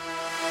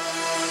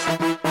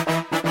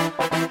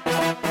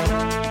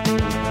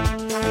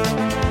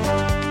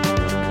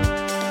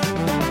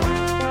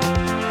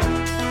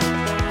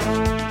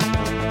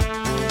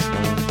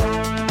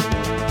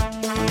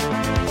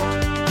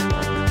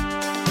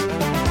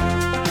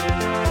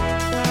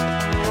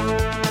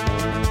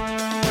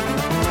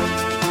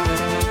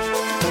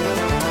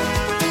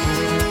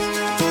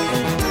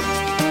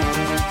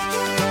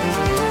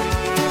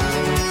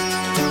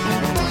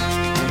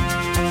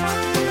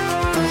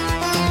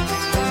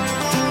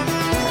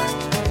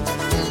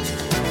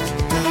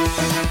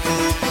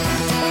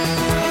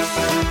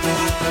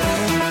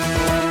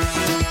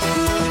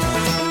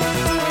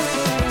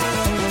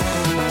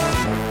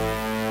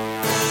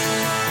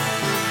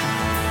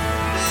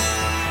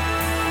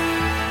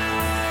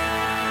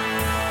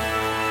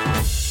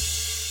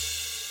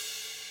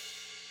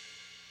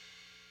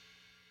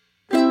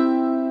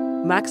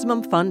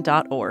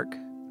 MaximumFun.org.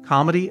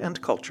 Comedy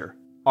and culture.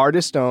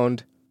 Artist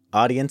owned,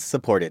 audience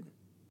supported.